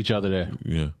 we can meet each other there.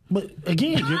 Yeah. But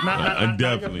again, you're not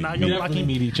definitely. now We you're definitely blocking.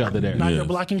 meet each other there. Now you're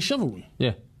blocking chivalry.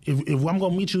 Yeah. If I'm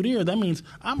gonna meet you there, that means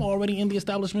I'm already in the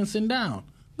establishment sitting down.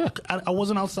 I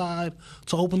wasn't outside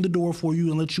to open the door for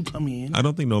you and let you come in. I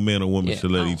don't think no man or woman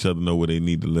should let each other know where they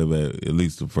need to live at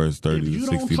least the first 30 to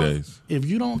 60 days. If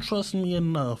you don't trust me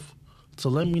enough to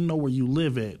let me know where you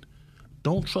live at,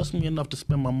 don't trust me enough to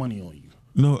spend my money on you.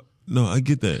 No, I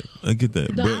get that. I agree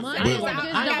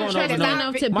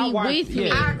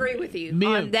with you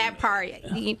on that part.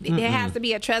 There has to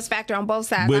be a trust factor on both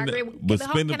sides. I agree.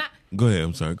 Go ahead.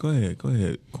 I'm sorry. Go ahead,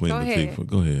 Queen Latifah.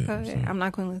 Go ahead. I'm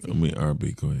not Queen Latifah. I mean,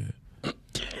 RB. Go ahead.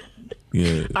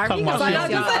 Yeah. Talking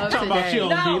about she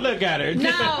on B. Look at her. No,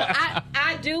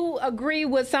 I do agree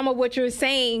with some of what you're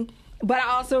saying, but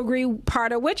I also agree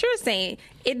part of what you're saying.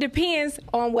 It depends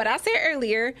on what I said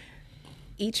earlier.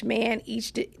 Each man,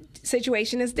 each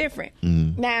situation is different.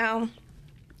 Now,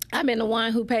 I've been the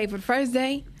one who paid for the first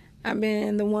day. I've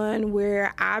been the one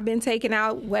where I've been taken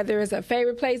out, whether it's a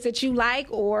favorite place that you like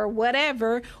or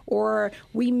whatever, or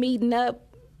we meeting up,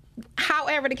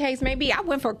 however the case may be. I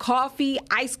went for coffee,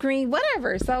 ice cream,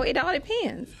 whatever. So it all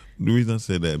depends. The reason I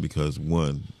say that because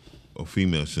one, a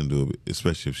female shouldn't do it,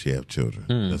 especially if she have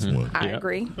children. That's one. I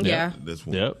agree. Yeah. That's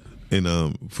one. Yep.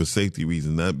 And for safety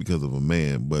reasons, not because of a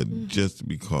man, but just to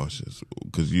be cautious,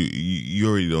 because you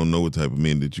already don't know what type of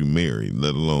man that you marry,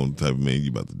 let alone the type of man you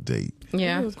about to date.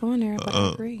 Yeah, I was going there, but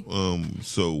I agree.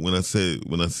 So when I said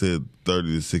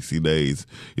 30 to 60 days,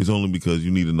 it's only because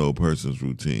you need to know a person's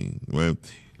routine, right?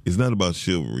 It's not about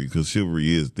chivalry, because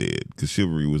chivalry is dead, because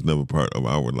chivalry was never part of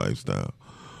our lifestyle.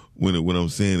 What I'm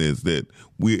saying is that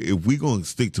if we're going to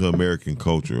stick to American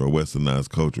culture or Westernized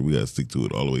culture, we got to stick to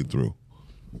it all the way through.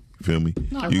 Feel me?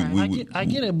 No, I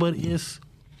get it, but it's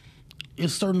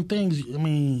certain things. I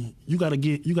mean, you got to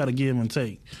give and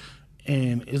take,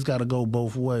 and it's got to go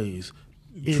both ways.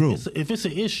 True. If it's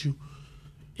an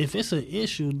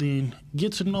issue, then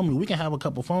get to know me. We can have a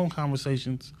couple phone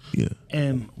conversations. Yeah.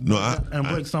 And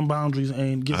break some boundaries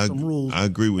and get some rules. I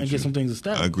agree with and you. get some things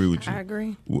established. I agree with you. I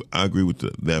agree. I agree with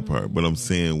that part. But I'm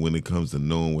saying when it comes to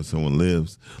knowing where someone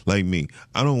lives, like me,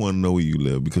 I don't want to know where you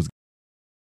live because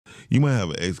you might have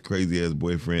an ex-crazy ass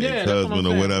boyfriend, ex-husband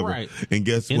or whatever. Right. And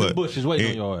guess what? In the bushes waiting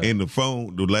on your ass. And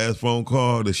the last phone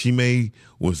call that she made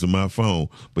was to my phone,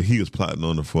 but he was plotting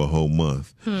on her for a whole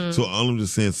month. So all I'm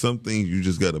just saying, some things you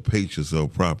just got to pace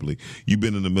yourself properly. You've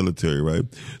been in the military, right?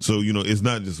 So, it's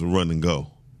not just a run and go.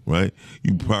 Right?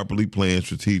 You properly plan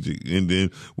strategic. And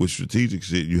then with strategic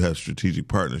shit, you have strategic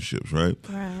partnerships, right?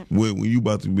 Right. When you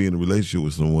about to be in a relationship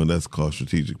with someone, that's called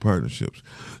strategic partnerships.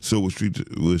 So with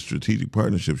strategic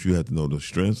partnerships, you have to know their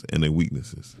strengths and their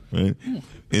weaknesses, right?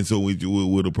 And so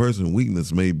with a person's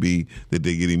weakness may be that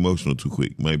they get emotional too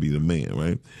quick, might be the man,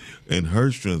 right? And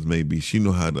her strength may be she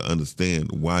know how to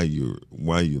understand why you're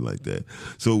like that.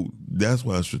 So that's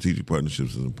why strategic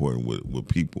partnerships is important with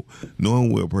people.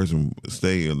 Knowing where a person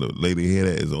stay and lay their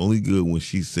head at is only good when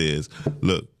she says,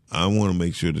 look, I want to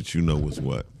make sure that you know what's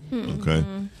what, okay,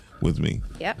 with me.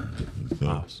 Yep.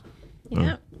 So,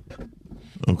 Yep.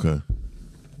 okay.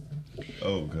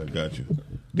 Oh, okay, got you.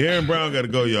 Darren Brown got to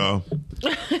go, y'all.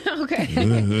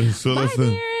 Okay. So let's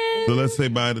say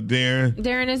bye to Darren.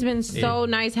 Darren, it's been so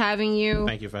nice having you.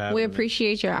 Thank you for having me. We me.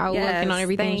 appreciate your outlook and on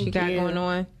everything that you got going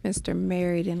on. Mr.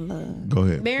 Married in Love. Go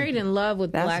ahead. Married in Love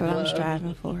with That's Black what Love. I'm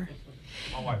striving for.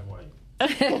 My wife white.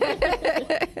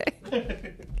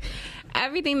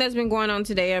 Everything that's been going on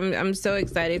today, I'm so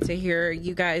excited to hear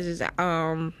you guys'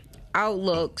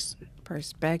 outlooks,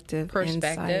 Perspectives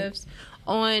perspectives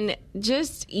on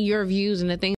just your views and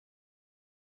the things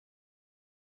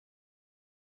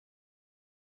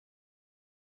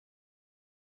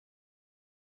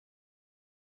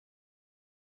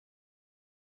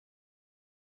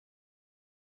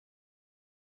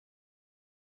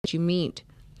that you meet.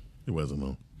 It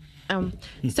wasn't on.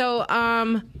 So,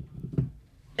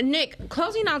 Nick,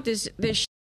 closing out this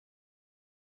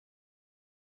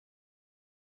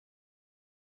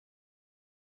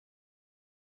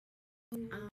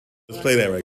Let's play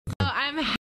that right. I'm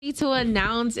happy to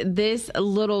announce this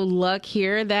little luck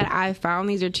here that I found.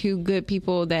 These are two good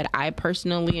people that I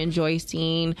personally enjoy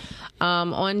seeing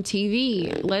on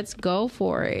TV. Let's go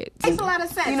for it. Makes a lot of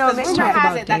sense. You know, rumor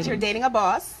has it that you're dating a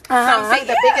boss. Some say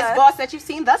the yeah. biggest boss that you've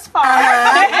seen thus far.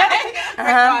 Rick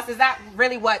Ross, is that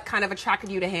really what kind of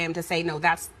attracted you to him to say, no,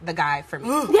 that's the guy for me?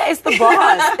 Yeah, it's the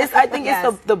boss. I think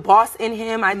Yes. it's the boss in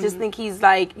him. I just think he's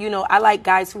like, you know, I like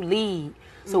guys who lead.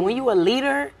 So when you a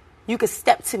leader, you could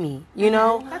step to me, you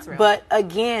know? That's real. But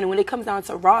again, when it comes down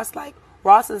to Ross, like,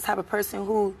 Ross is the type of person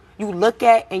who you look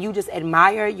at and you just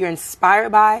admire, you're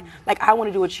inspired by. Like, I want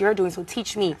to do what you're doing, so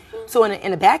teach me. So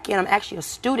in the back end, I'm actually a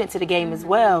student to the game as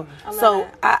well. So,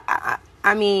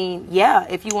 I mean, yeah,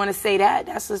 if you want to say that,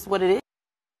 that's just what it is.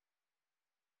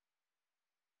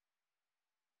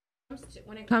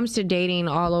 When it comes to dating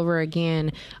all over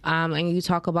again, and you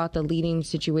talk about the leading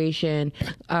situation,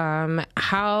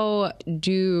 how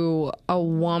do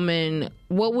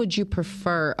what would you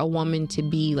prefer a woman to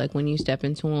be like when you step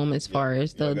into them as far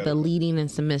as the leading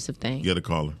and submissive thing? You got a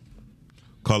caller.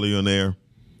 Caller, you on the air?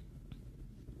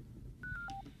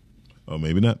 Oh,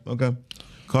 maybe not. Okay.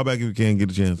 Call back if you can,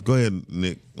 get a chance. Go ahead,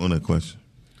 Nick, on that question.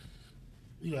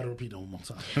 You got to repeat that one more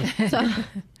time. So,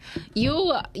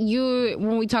 you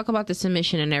when we talk about the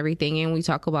submission and everything, and we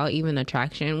talk about even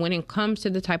attraction, when it comes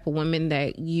to the type of women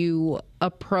that you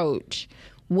approach,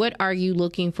 what are you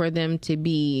looking for them to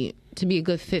be a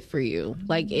good fit for you?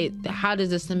 Like, how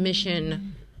does what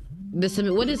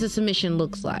does the submission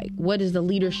looks like? What does the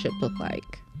leadership look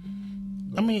like?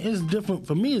 I mean, it's different.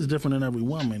 For me, it's different than every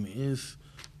woman.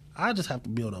 I just have to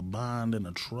be able to bond and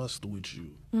to trust with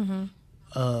you. Mm-hmm.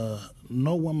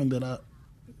 No women that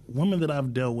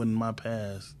I've dealt with in my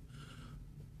past,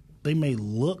 they may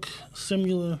look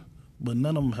similar, but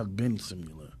none of them have been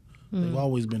similar. They've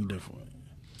always been different.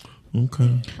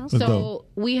 Okay. So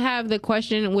we have the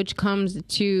question which comes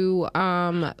to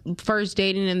first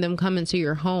dating and them coming to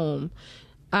your home.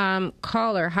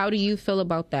 Caller, how do you feel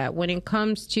about that? When it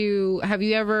comes to, have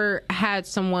you ever had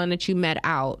someone that you met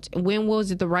out? When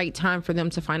was it the right time for them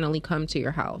to finally come to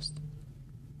your house?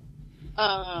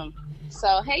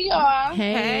 So hey y'all.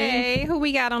 Hey, who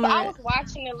we got on the I was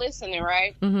watching and listening,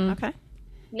 right? Mm-hmm. Okay.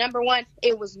 Number one,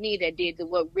 it was me that did the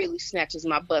what really snatches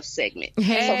my buff segment.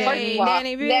 Hey, so first of all,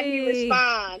 Danny B. let me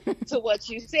respond to what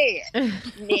you said,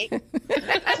 Nick.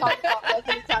 Talk about what's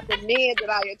the type of men that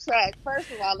I attract.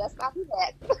 First of all, let's not do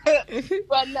that.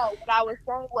 But no, what I was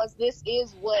saying was this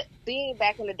is what, being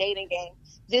back in the dating game,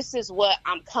 this is what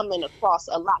I'm coming across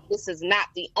a lot. This is not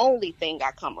the only thing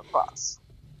I come across.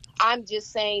 I'm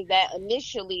just saying that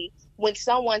initially, when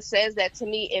someone says that to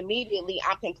me, immediately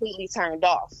I'm completely turned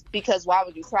off, because why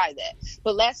would you try that?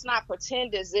 But let's not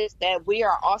pretend as if that we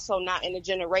are also not in a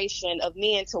generation of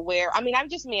men to where, I mean, I'm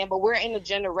just men, but we're in a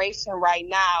generation right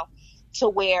now to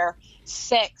where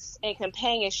sex and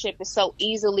companionship is so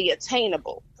easily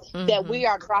attainable that we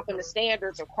are dropping the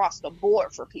standards across the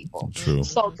board for people. True.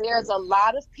 So there's a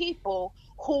lot of people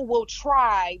who will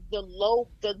try the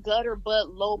gutter butt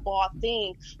low ball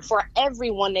thing for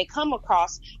everyone they come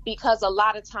across, because a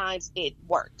lot of times it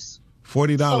works.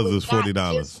 $40 is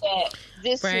 $40.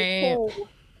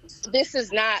 This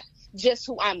is not just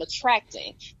who I'm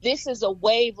attracting. This is a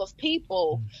wave of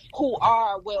people who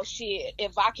are, well, shit,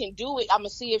 if I can do it, I'm gonna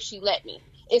see if she let me.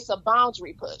 It's a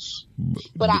boundary push.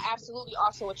 But I absolutely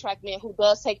also attract men who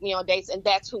does take me on dates, and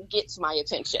that's who gets my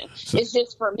attention. So, it's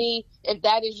just, for me, if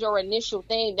that is your initial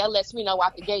thing, that lets me know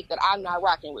out the gate that I'm not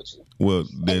rocking with you. Well,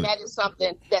 then, and that is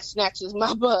something that snatches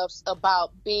my buffs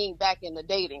about being back in the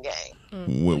dating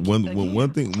game.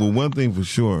 One thing for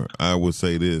sure, I would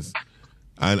say this.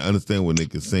 I understand what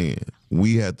Nick is saying.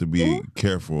 We had to be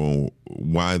careful on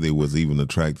why they was even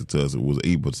attracted to us or was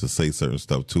able to say certain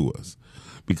stuff to us.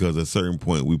 Because at a certain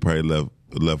point, we probably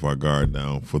left our guard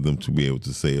down for them to be able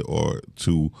to say it or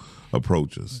to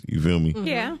approach us. You feel me?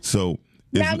 Yeah. So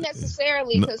not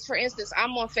necessarily, because, for instance,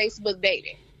 I'm on Facebook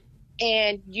dating.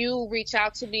 And you reach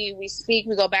out to me, we speak,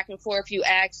 we go back and forth. You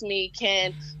ask me,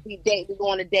 can we date? We go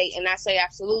on a date. And I say,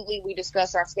 absolutely. We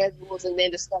discuss our schedules and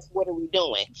then discuss what are we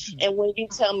doing. And when you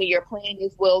tell me your plan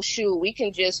is, well, shoot, we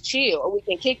can just chill or we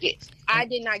can kick it. I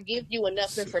did not give you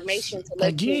enough information to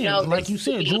let you know. Like you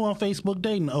said, you on Facebook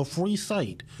dating, a free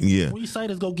site. Yeah. Free site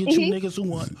is going to get you niggas who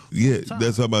want. Yeah,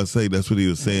 that's what I'm about to say. That's what he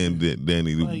was saying,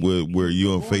 Danny, where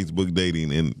you're on Facebook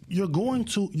dating. And you're going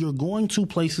to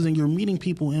places and you're meeting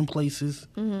people in places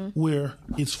where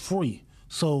it's free.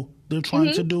 So they're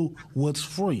trying to do what's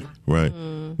free. Right.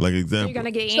 Like example. You're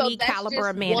going to get any caliber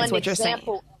of man is what you're saying.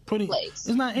 It's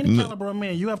not any caliber of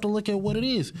man. You have to look at what it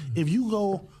is. If you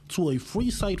go to a free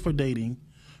site for dating,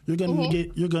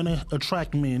 you're gonna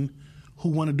attract men who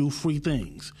want to do free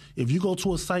things. If you go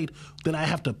to a site that I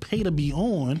have to pay to be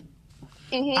on,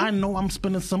 I know I'm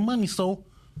spending some money, so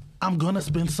I'm gonna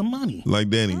spend some money. Like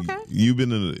Danny, you've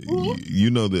been in,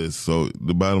 you know this. So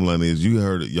the bottom line is,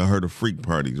 y'all heard of freak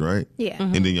parties, right? Yeah.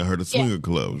 And then y'all heard of swinger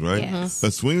clubs, right? Yes.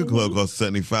 A swinger club costs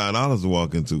 $75 to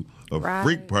walk into. A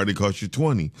freak party costs you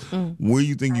 $20. Where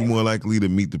you think you're more likely to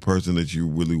meet the person that you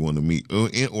really want to meet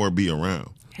or be around?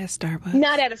 At Starbucks.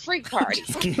 Not at a freak party.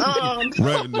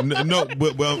 Right? No,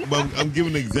 but I'm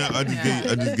giving an example. I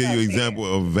just gave you an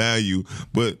example of value.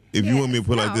 But if you want me to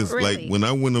put it like this, really. like when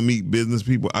I want to meet business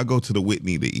people, I go to the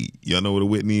Whitney to eat. Y'all know what a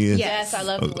Whitney is? Yes, I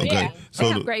love Okay. yeah. So They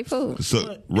have great food.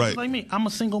 So right. It's like me, I'm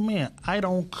a single man. I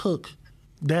don't cook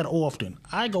that often.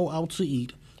 I go out to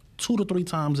eat 2 to 3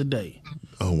 times a day.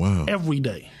 Oh wow. Every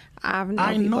day. I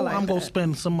know I'm going to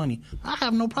spend some money. I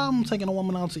have no problem taking a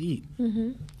woman out to eat.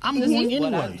 I'm going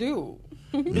anyway. What I do.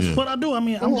 It's what I do. I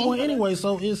mean, I'm going anyway,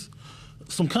 so it's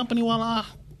some company while I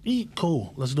eat.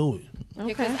 Cool. Let's do it.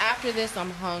 Because after this,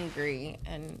 I'm hungry,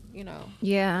 and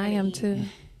Yeah, I am too.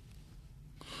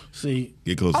 See,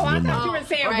 get close Oh, to I the thought mic. you were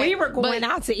saying we were going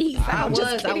out to eat. I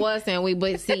was saying we,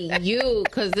 but see you,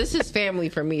 because this is family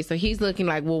for me. So he's looking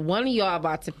like, well, one of y'all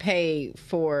about to pay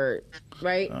for,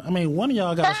 right? I mean, one of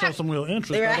y'all got to show some real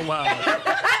interest. Right. Otherwise,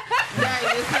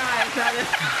 Right,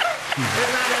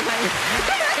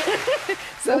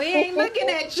 So he ain't looking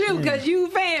at you because you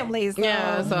family. So.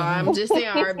 Yeah, so I'm just saying,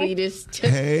 RB, this.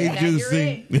 Hey,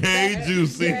 Juicy. Hey,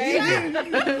 Juicy. yeah,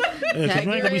 because you ain't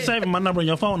going to be saving my number on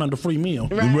your phone under free meal.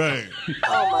 Right.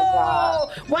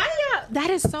 Oh, why y'all?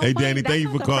 That is so Hey, funny. Danny, That's thank you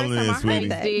not for the calling first in, time I heard sweetie.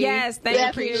 that. Yes, thank you.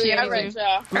 Appreciate it.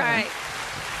 Y'all. Right.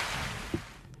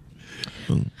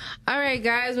 All right,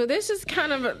 guys. Well, this is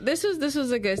kind of this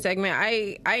was a good segment.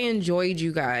 I enjoyed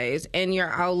you guys and your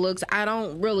outlooks. I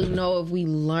don't really know if we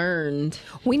learned.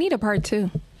 We need a part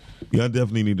 2. Y'all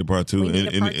definitely need the part 2, We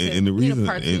need a part two. and the We need a reason,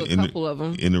 part two, a couple of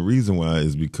 'em. and the reason why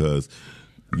is because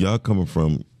y'all coming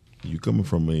from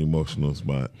an emotional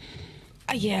spot.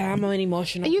 Yeah, I'm an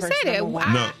emotional You person. said it. I'm a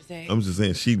I- No, I'm just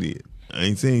saying she did. I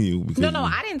ain't saying you. Because No,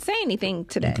 I didn't say anything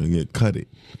today. Yeah, cut it.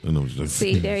 I know what you're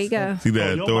See, there you go. See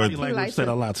that your authority? body language said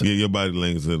a lot to Yeah, your body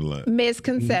language said a lot.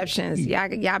 Misconceptions.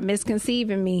 Y'all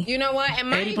misconceiving me. You know what? And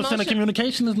my 80% of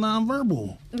communication is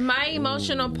nonverbal. my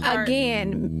emotional part.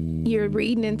 Again, you're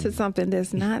reading into something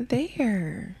that's not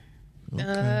there.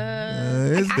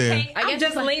 It's there. I'm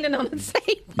just leaning on the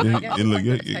table. And look,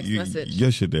 Text message.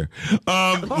 your shit there.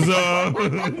 So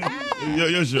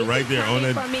your shit right there on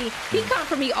that. From me. He come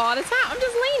for me all the time. I'm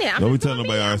just leaning. I'm Don't be just telling doing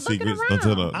nobody me. our I'm looking secrets. around. Don't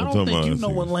tell I them don't think you our know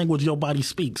what secrets. language your body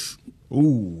speaks.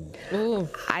 Ooh.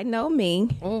 I know me,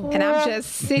 and I'm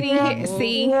just sitting here.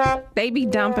 See, they be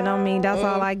dumping on me. That's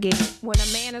all I get. When a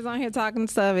man is on here talking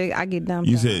stuff, I get dumped.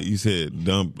 You on. said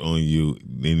dumped on you,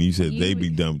 and you said they be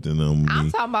dumping on me.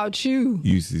 I'm talking about you.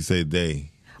 You said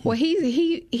they. Well,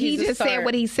 he He's a just said start.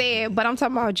 what he said, but I'm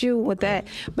talking about you with that.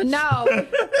 But no, what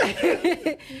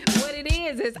it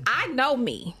is I know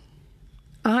me,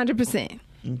 100%.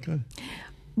 Okay.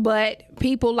 But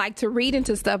people like to read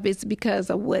into stuff. It's because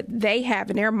of what they have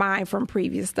in their mind from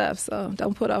previous stuff. So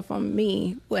don't put off on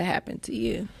me what happened to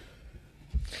you.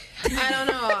 I don't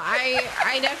know.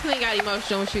 I definitely got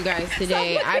emotional with you guys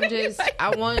today. I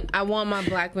want my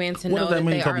black man to What know does that that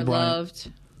mean, they Kobe are Bryant?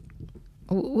 loved.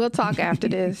 We'll talk after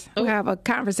this. We'll have a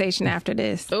conversation after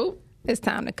this. Oh, It's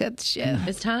time to cut the show.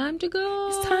 it's time to go.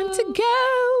 It's time to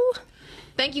go.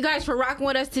 Thank you guys for rocking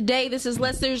with us today. This is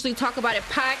Let's Seriously Talk About It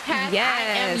podcast. Yes. I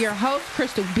am your host,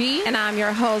 Crystal B. And I'm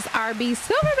your host, RB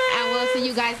Silverman. And we'll see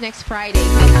you guys next Friday.